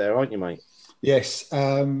West Coast there, aren't you, mate? Yes,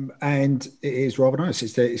 and it is rather nice.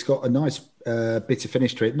 It's got a nice bitter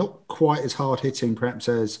finish to it. Not quite as hard hitting, perhaps,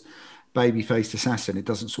 as Baby-Faced Assassin. It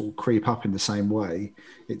doesn't sort of creep up in the same way.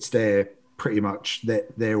 It's there pretty much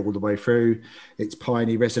there all the way through. It's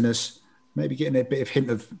piney, resinous, maybe getting a bit of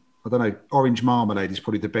hint of, I don't know, orange marmalade is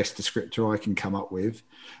probably the best descriptor I can come up with.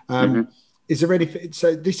 Is there anything?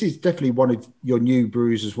 So this is definitely one of your new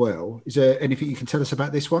brews as well. Is there anything you can tell us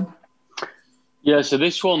about this one? Yeah, so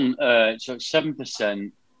this one, so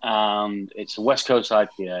 7%. and it's a West Coast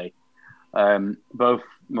IPA. Both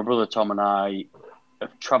my brother Tom and I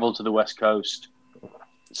have travelled to the West Coast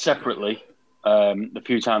separately a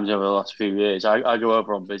few times over the last few years. I go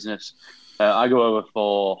over on business. I go over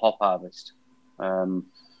for Hop Harvest and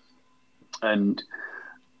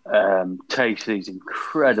taste these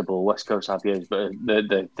incredible West Coast IPAs, but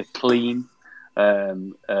they're clean. They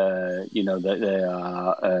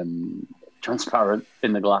are transparent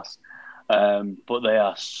in the glass, but they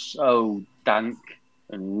are so dank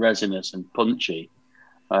and resinous and punchy.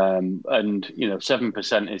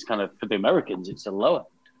 7% is kind of, for the Americans, it's the lower end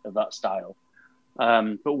of that style.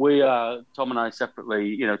 But we are, Tom and I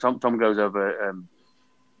separately, Tom goes over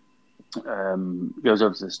to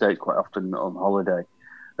the States quite often on holiday,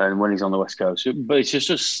 and when he's on the West Coast. But it's just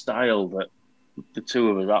a style that the two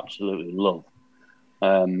of us absolutely love.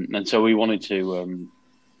 And so we wanted to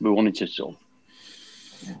sort of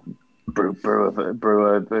brew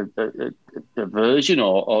a version,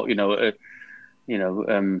 or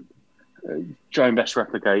try and best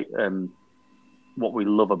replicate what we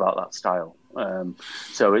love about that style.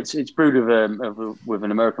 So it's brewed with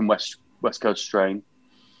an American West Coast strain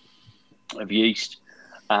of yeast,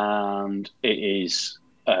 and it is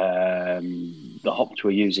the hops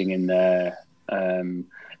we're using in there.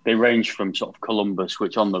 They range from sort of Columbus,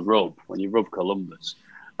 which on the rub, when you rub Columbus,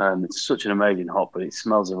 it's such an amazing hop, but it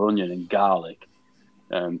smells of onion and garlic,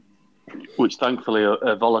 which thankfully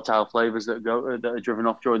are volatile flavours that are driven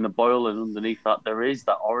off during the boil, and underneath that there is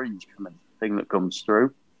that orange kind of thing that comes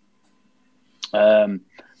through.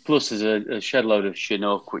 Plus there's a shed load of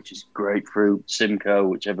Chinook, which is grapefruit, Simcoe,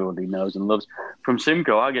 which everybody knows and loves. From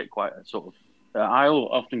Simcoe, I get quite a sort of, I'll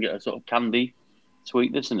often get a sort of candy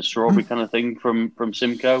sweetness and a strawberry kind of thing from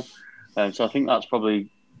Simcoe. So I think that's probably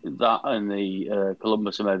that, and the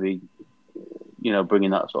Columbus are maybe, bringing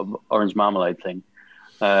that sort of orange marmalade thing.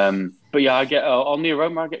 But yeah, I get on the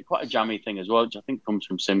aroma, I get quite a jammy thing as well, which I think comes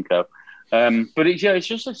from Simcoe. But it's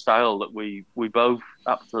just a style that we both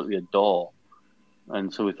absolutely adore,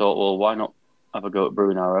 and so we thought, well, why not have a go at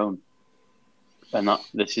brewing our own? And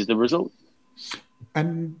this is the result.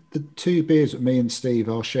 And the two beers that me and Steve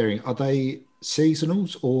are sharing, are they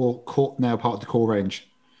seasonals or now part of the core range?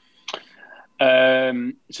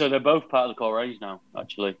 So they're both part of the core range now,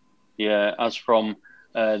 actually. Yeah, as from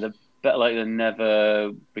the Better Late Than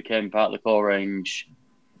Never became part of the core range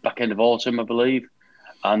back end of autumn, I believe,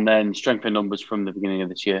 and then Strength in Numbers from the beginning of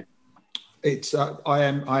this year. It's I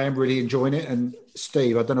am really enjoying it, and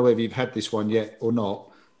Steve, I don't know whether you've had this one yet or not,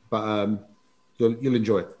 but you'll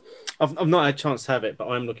enjoy it. I've not had a chance to have it, but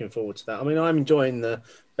I'm looking forward to that. I mean, I'm enjoying the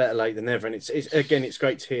Better Late Than Never, and it's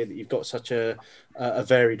great to hear that you've got such a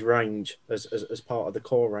varied range as part of the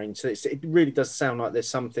core range. So it really does sound like there's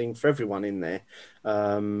something for everyone in there,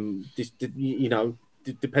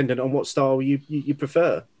 dependent on what style you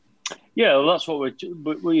prefer. Yeah, well, that's what we're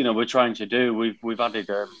trying to do. We've added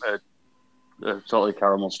a salty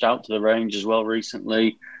caramel stout to the range as well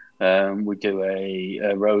recently. We do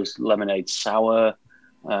a rose lemonade sour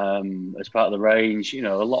as part of the range.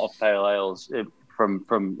 A lot of pale ales from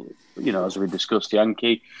as we discussed,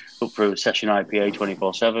 Yankee up through Session IPA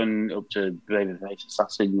 24/7 up to Babyface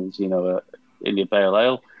Assassin, India Pale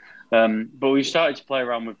Ale. But we've started to play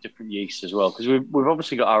around with different yeasts as well, because we've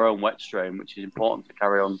obviously got our own wet strain, which is important to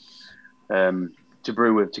carry on to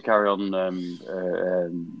brew with, to carry on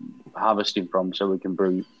harvesting from, so we can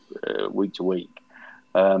brew week to week.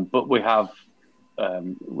 But we have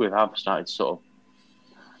started to sort of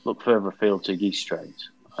look further afield to yeast strains,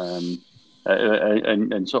 and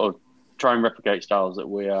sort of try and replicate styles that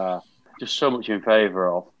we are just so much in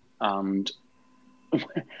favour of, and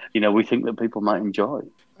we think that people might enjoy.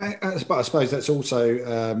 But I suppose that's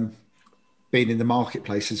also being in the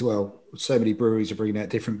marketplace as well. So many breweries are bringing out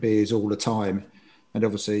different beers all the time, and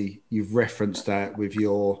obviously you've referenced that with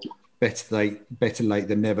your Better Late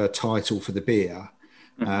Than Never title for the beer.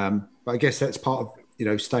 But I guess that's part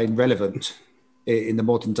of staying relevant in the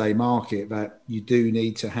modern day market, that you do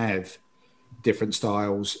need to have different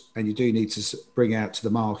styles, and you do need to bring out to the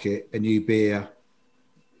market a new beer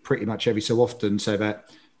pretty much every so often, so that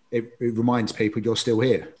it reminds people you're still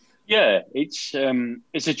here. Yeah, it's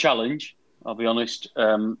a challenge, I'll be honest.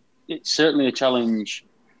 It's certainly a challenge.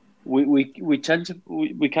 We tend to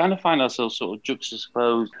we kind of find ourselves sort of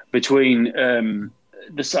juxtaposed between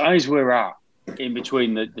the size we're at, in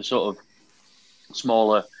between the sort of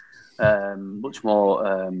smaller, much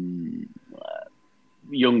more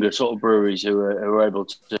younger sort of breweries who are able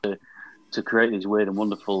to create these weird and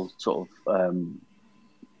wonderful sort of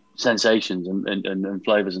sensations and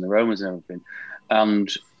flavors and aromas and everything,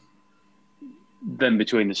 and then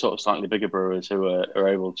between the sort of slightly bigger brewers who are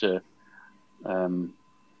able to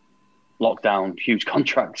lock down huge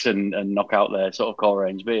contracts and knock out their sort of core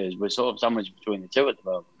range beers, we're sort of sandwiched between the two at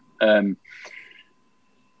the moment.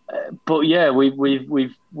 But yeah, we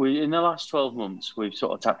in the last 12 months we've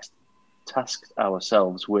sort of tasked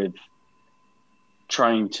ourselves with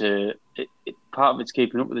trying to. Part of it's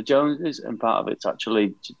keeping up with the Joneses, and part of it's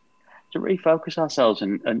actually to refocus ourselves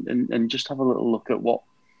and just have a little look at what,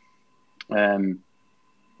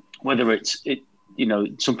 whether it's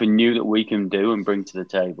something new that we can do and bring to the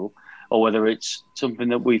table, or whether it's something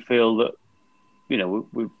that we feel that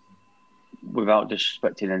we without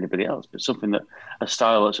disrespecting anybody else, but something that a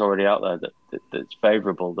style that's already out there that's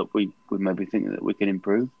favourable that we maybe think that we can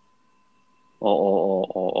improve,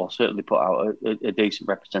 or certainly put out a decent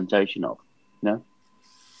representation of,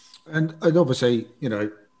 And obviously,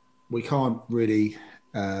 we can't really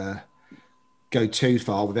go too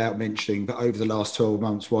far without mentioning that over the last 12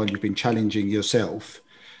 months, while you've been challenging yourself,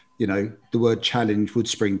 the word challenge would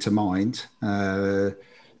spring to mind. Running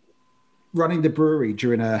the brewery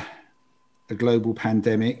during a global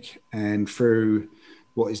pandemic and through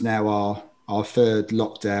what is now our third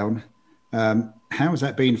lockdown, how has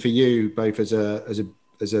that been for you, both as a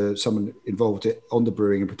someone involved on the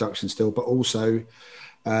brewing and production still, but also,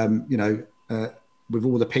 with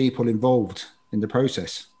all the people involved in the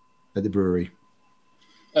process at the brewery?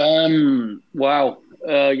 Wow.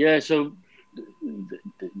 Yeah. So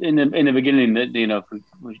in the beginning, if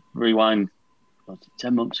we rewind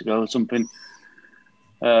 10 months ago or something,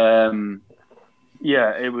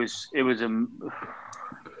 yeah, it was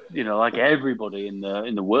like everybody in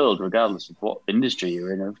the world, regardless of what industry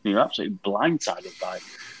you're in, you're absolutely blindsided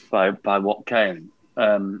by what came.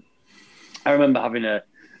 I remember having a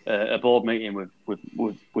board meeting with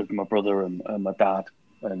my brother and my dad,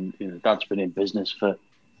 and Dad's been in business for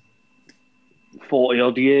 40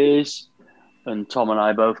 odd years, and Tom and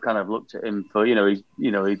I both kind of looked at him for he lived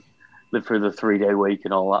through the 3-day week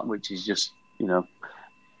and all that, which is just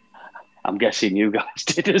I'm guessing you guys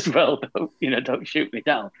did as well. Don't shoot me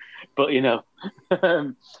down, but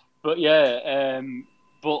but yeah,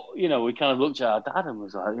 but we kind of looked at our dad and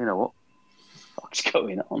was like, what the fuck's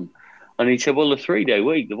going on? And he said, well, the 3-day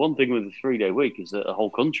week. The one thing with the 3-day week is that the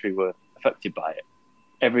whole country were affected by it.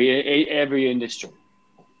 Every industry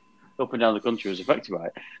up and down the country was affected by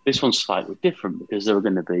it. This one's slightly different because there were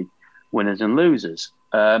going to be winners and losers.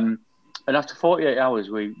 And after 48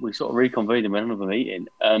 hours, we sort of reconvened and went on another meeting.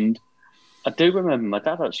 And I do remember my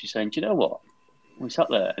dad actually saying, do you know what? We sat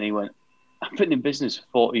there and he went, I've been in business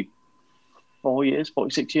for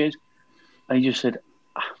 46 years. And he just said,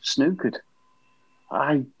 I've snookered.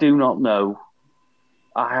 I do not know.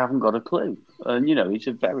 I haven't got a clue. And, he's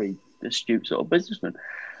a very astute sort of businessman.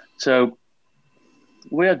 So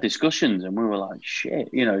we had discussions and we were like, shit.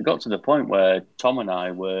 It got to the point where Tom and I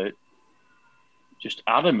were just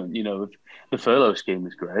adamant, the furlough scheme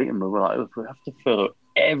was great. And we were like, look, we have to furlough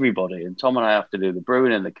everybody. And Tom and I have to do the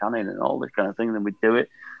brewing and the canning and all this kind of thing. And then we do it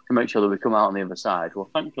to make sure that we come out on the other side. Well,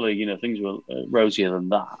 thankfully, things were rosier than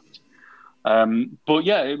that. But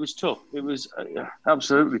yeah, it was tough. It was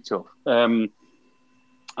absolutely tough. The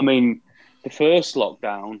first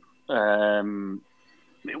lockdown,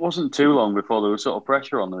 it wasn't too long before there was sort of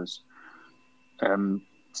pressure on us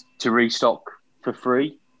to restock for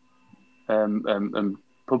free. And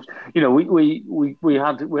pubs, we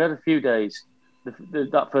had a few days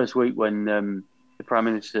that first week when the Prime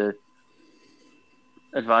Minister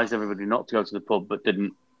advised everybody not to go to the pub, but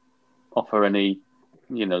didn't offer any.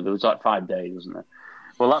 There was like 5 days, wasn't there?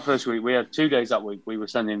 Well, that first week, we had 2 days that week. We were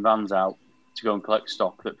sending vans out to go and collect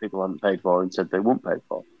stock that people hadn't paid for and said they wouldn't pay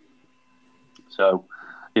for. So,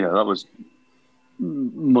 that was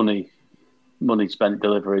money spent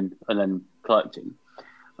delivering and then collecting.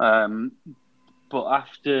 But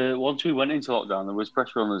once we went into lockdown, there was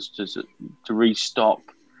pressure on us to restock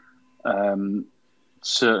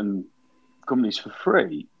certain companies for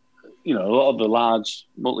free. A lot of the large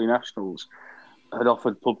multinationals had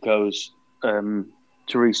offered pubcos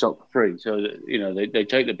to restock for free, so that, they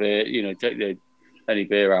take the beer, take any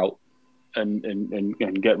beer out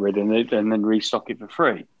and get rid of it, and then restock it for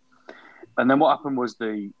free. And then what happened was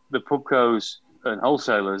the pubcos and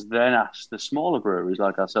wholesalers then asked the smaller breweries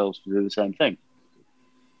like ourselves to do the same thing.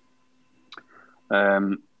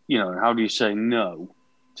 How do you say no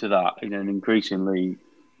to that in an increasingly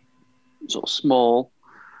sort of small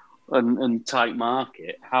and tight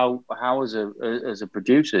market? How as a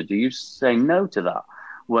producer do you say no to that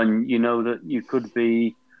when you know that you could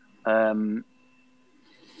be, knowing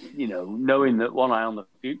that one eye on the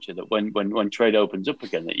future, that when trade opens up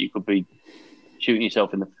again, that you could be shooting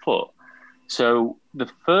yourself in the foot? So the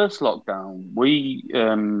first lockdown,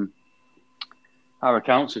 our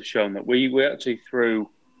accounts have shown that we actually threw.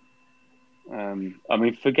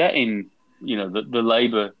 Forgetting the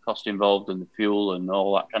labour cost involved and the fuel and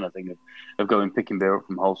all that kind of thing of going picking beer up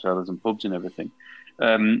from wholesalers and pubs and everything.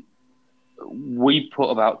 We put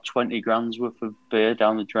about 20 grand's worth of beer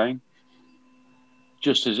down the drain,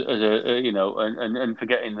 just as and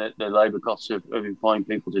forgetting the labour costs of employing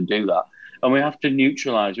people to do that. And we had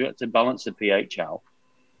to balance the pH out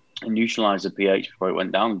and neutralise the pH before it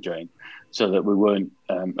went down the drain, so that we weren't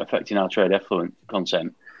affecting our trade effluent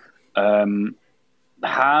content.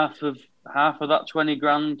 Half of that 20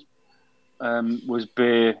 grand was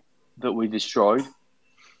beer that we destroyed,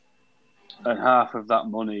 and half of that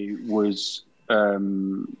money was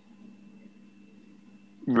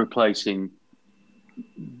replacing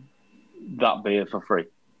that beer for free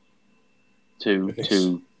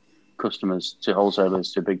to customers, to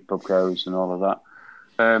wholesalers, to big pub pros and all of that.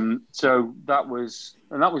 So that was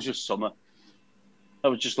just summer. That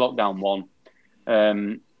was just lockdown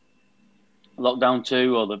 1. Lockdown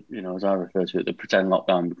 2, or as I refer to it, the pretend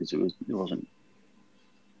lockdown, because it wasn't.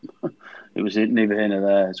 It was neither here nor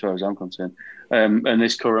there as far as I'm concerned. And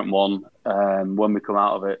this current one, when we come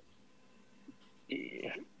out of it,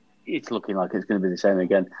 it's looking like it's going to be the same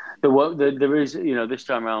again. There is, this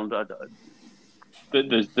time around,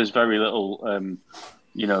 there's very little,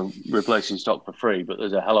 replacing stock for free, but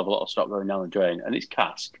there's a hell of a lot of stock going down the drain, and it's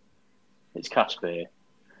cask. It's cask beer,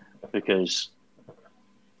 because,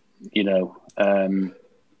 eat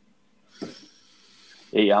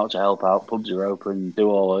out to help out, pubs are open, do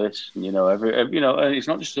all of this, and it's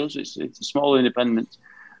not just us, it's a small independent,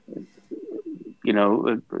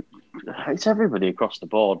 it's everybody across the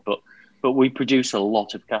board, but we produce a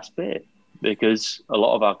lot of cask beer because a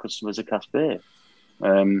lot of our customers are cask beer.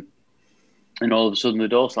 And all of a sudden the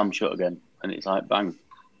door slams shut again, and it's like, bang,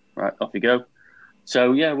 right, off you go.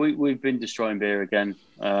 So yeah, we've been destroying beer again.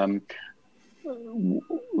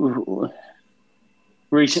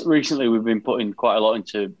 Recently, we've been putting quite a lot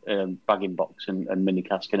into bagging box and mini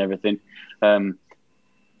cask and everything. Beer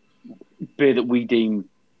that we deem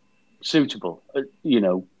suitable,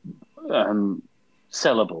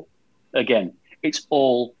 sellable. Again, it's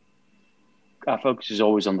all, our focus is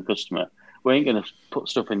always on the customer. We ain't going to put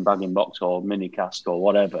stuff in bagging box or mini cask or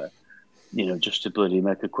whatever, just to bloody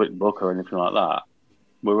make a quick buck or anything like that.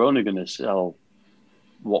 We're only going to sell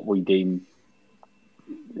what we deem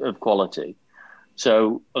of quality.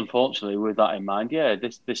 So, unfortunately, with that in mind,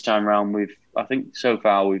 this time around, we've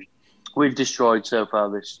destroyed so far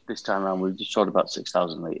this time around, we've destroyed about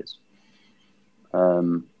 6,000 litres,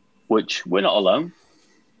 which we're not alone.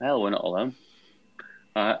 Hell, we're not alone.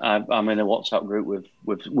 I'm in a WhatsApp group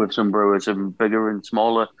with some brewers of bigger and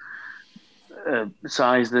smaller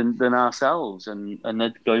size than ourselves, and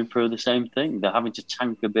they're going through the same thing. They're having to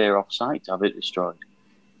tank a beer off site to have it destroyed.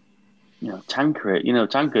 Tanker it.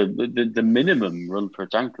 The minimum run for a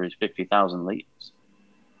tanker is 50,000 litres.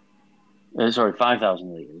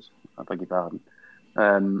 5,000 litres. I beg your pardon.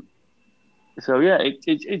 So yeah,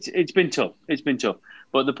 it's been tough. It's been tough.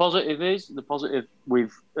 But the positive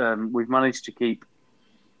we've managed to keep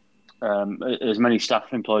as many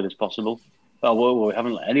staff employed as possible. Well, we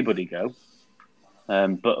haven't let anybody go.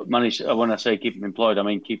 But managed. When I say keep them employed, I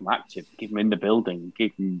mean keep them active, keep them in the building,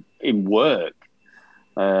 keep them in work.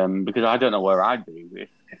 Because I don't know where I'd be if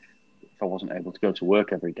I wasn't able to go to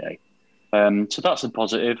work every day. So that's a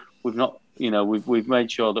positive. We've not, we've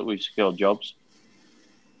made sure that we've secured jobs.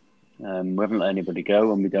 We haven't let anybody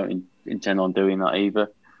go, and we don't intend on doing that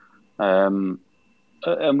either. And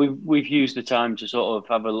we've used the time to sort of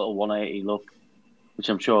have a little 180 look, which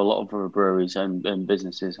I'm sure a lot of other breweries and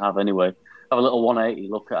businesses have anyway. Have a little 180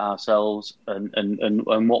 look at ourselves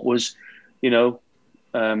and what was,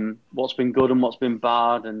 what's been good and what's been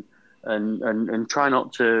bad, and try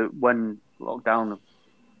not to, when lockdown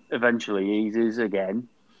eventually eases again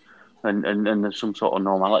and there's some sort of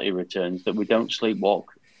normality returns, that we don't sleepwalk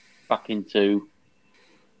back into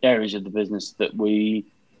areas of the business that we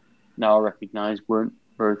now recognise weren't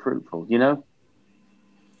very fruitful,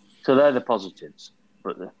 So they're the positives,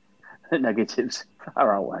 but the negatives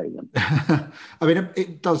far outweigh them. I mean,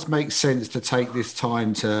 it does make sense to take this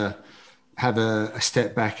time to have a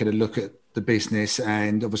step back and a look at the business,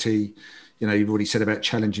 and obviously, you've already said about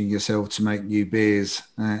challenging yourself to make new beers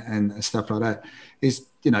and stuff like that. Is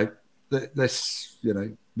let's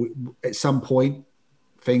at some point,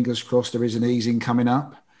 fingers crossed, there is an easing coming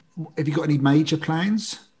up. Have you got any major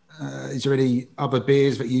plans? Is there any other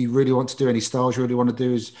beers that you really want to do? Any styles you really want to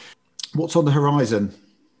do? What's on the horizon?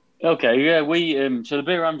 Okay, yeah, we so the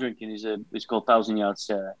beer I'm drinking is called 1,000 Yard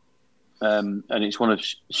Stare. and it's one of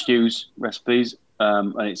Stu's recipes,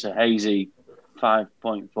 and it's a hazy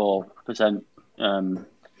 5.4%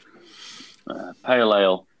 pale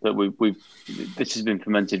ale that we've. This has been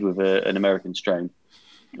fermented with an American strain,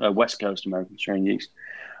 a West Coast American strain yeast.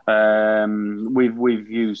 We've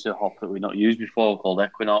used a hop that we've not used before called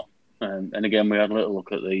Equinox, and again we had a little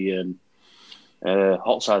look at the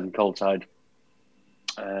hot side and cold side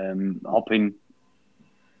hopping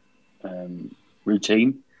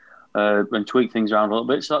routine and tweak things around a little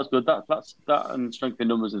bit. So that's good. That's and strength in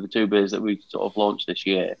numbers of the two beers that we sort of launched this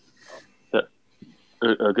year that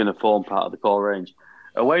are going to form part of the core range.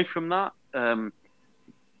 Away from that,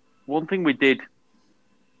 one thing we did,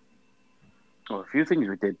 or a few things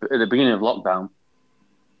we did, but at the beginning of lockdown.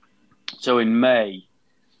 So in May,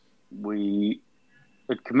 we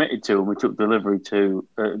had committed to, and we took delivery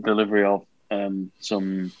of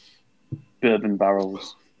some bourbon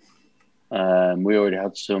barrels. We already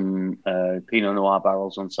had some Pinot Noir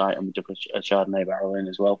barrels on site, and we took a Chardonnay barrel in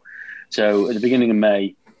as well. So at the beginning of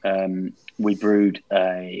May, we brewed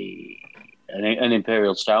an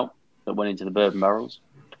Imperial Stout that went into the bourbon barrels,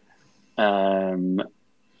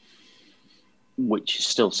 which is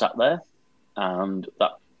still sat there, and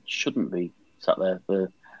that shouldn't be sat there for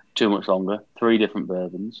too much longer. 3 different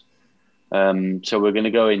bourbons. So we're going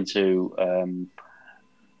to go into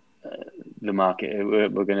the market. We're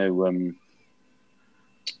going to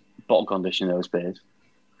bottle condition those beers,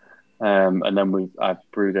 and then I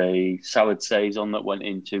brewed a soured saison that went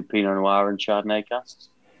into Pinot Noir and Chardonnay casks.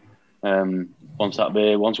 Once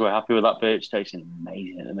we're happy with that beer, it's tasting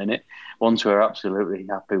amazing at the minute. Once we're absolutely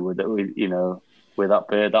happy with it, with that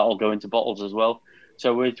beer, that'll go into bottles as well.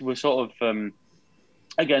 So we're sort of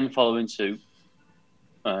again following suit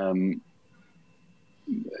from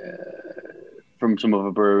some other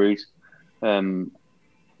breweries.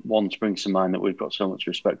 One springs to mind that we've got so much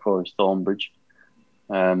respect for is Thornbridge,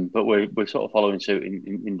 but we're sort of following suit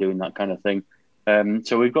in doing that kind of thing.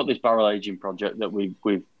 So we've got this barrel aging project that we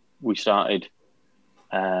started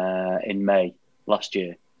in May last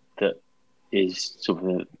year. That is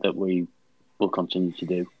something that we will continue to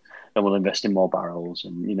do, and we'll invest in more barrels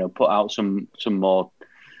and put out some more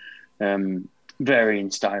varying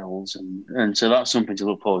styles, and so that's something to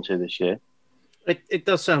look forward to this year. It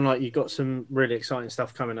does sound like you've got some really exciting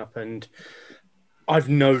stuff coming up, and I've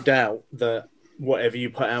no doubt that whatever you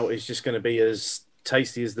put out is just going to be as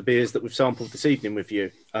tasty as the beers that we've sampled this evening with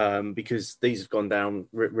you, because these have gone down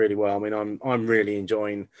really well. I mean, I'm really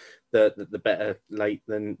enjoying the better late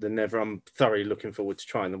than never. I'm thoroughly looking forward to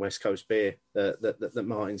trying the West Coast beer that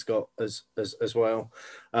Martin's got as well.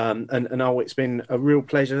 And it's been a real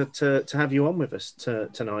pleasure to have you on with us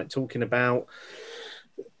tonight, talking about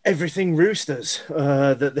everything Roosters,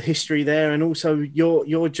 the history there, and also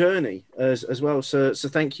your journey as well. So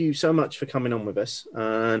thank you so much for coming on with us,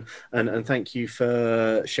 and thank you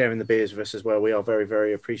for sharing the beers with us as well. We are very,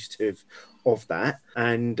 very appreciative of that,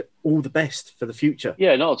 and all the best for the future.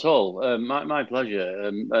 Yeah, not at all. My pleasure,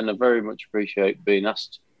 and I very much appreciate being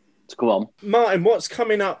asked to come on. Martin, what's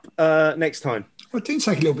coming up next time? Well, I did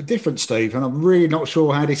take a little bit different, Steve, and I'm really not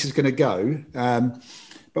sure how this is going to go,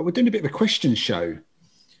 but we're doing a bit of a question show.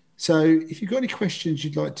 So if you've got any questions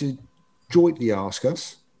you'd like to jointly ask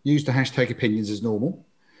us, use the hashtag opinions as normal.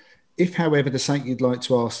 If, however, there's something you'd like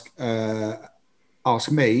to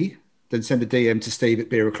ask me, then send a DM to Steve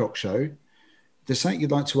at Beer O'Clock Show. If there's something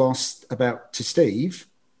you'd like to ask about to Steve,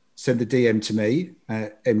 send a DM to me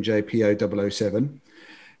at MJPO007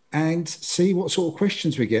 and see what sort of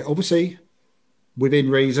questions we get. Obviously,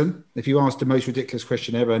 within reason. If you ask the most ridiculous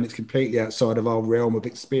question ever and it's completely outside of our realm of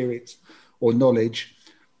experience or knowledge,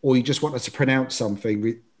 or you just want us to pronounce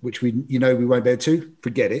something which we won't be able to,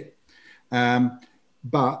 forget it.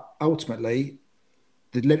 But ultimately,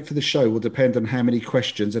 the length of the show will depend on how many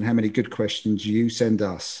questions and how many good questions you send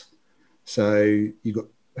us. So you've got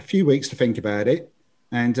a few weeks to think about it,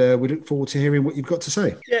 and we look forward to hearing what you've got to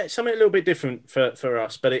say. Yeah, something a little bit different for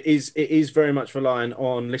us, but it is very much relying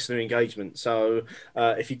on listener engagement. So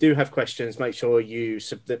if you do have questions, make sure you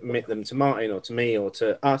submit them to Martin or to me or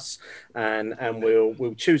to us, and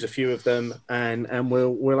we'll choose a few of them, and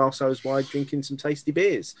we'll ask those while drinking some tasty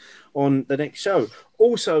beers on the next show.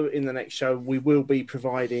 Also, in the next show, we will be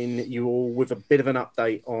providing you all with a bit of an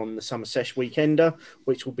update on the Summer Sesh Weekender,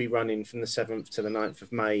 which will be running from the 7th to the 9th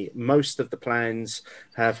of May. Most of the plans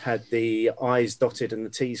have had the I's dotted and the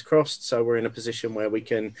T's crossed, so we're in a position where we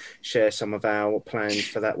can share some of our plans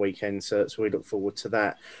for that weekend, so we look forward to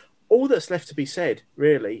that. All that's left to be said,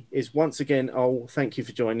 really, is once again, I'll thank you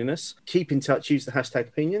for joining us. Keep in touch, use the hashtag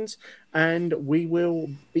opinions, and we will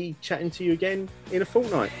be chatting to you again in a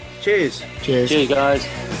fortnight. Cheers. Cheers. Cheers,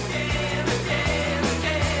 guys.